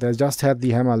forward. They just had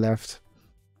the hammer left.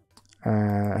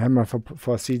 Hammer for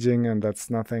sieging, and that's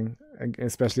nothing.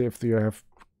 Especially if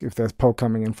there's poke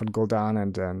coming in from Gul'dan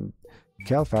and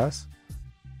Kal'thas.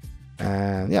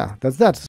 And yeah, that's that.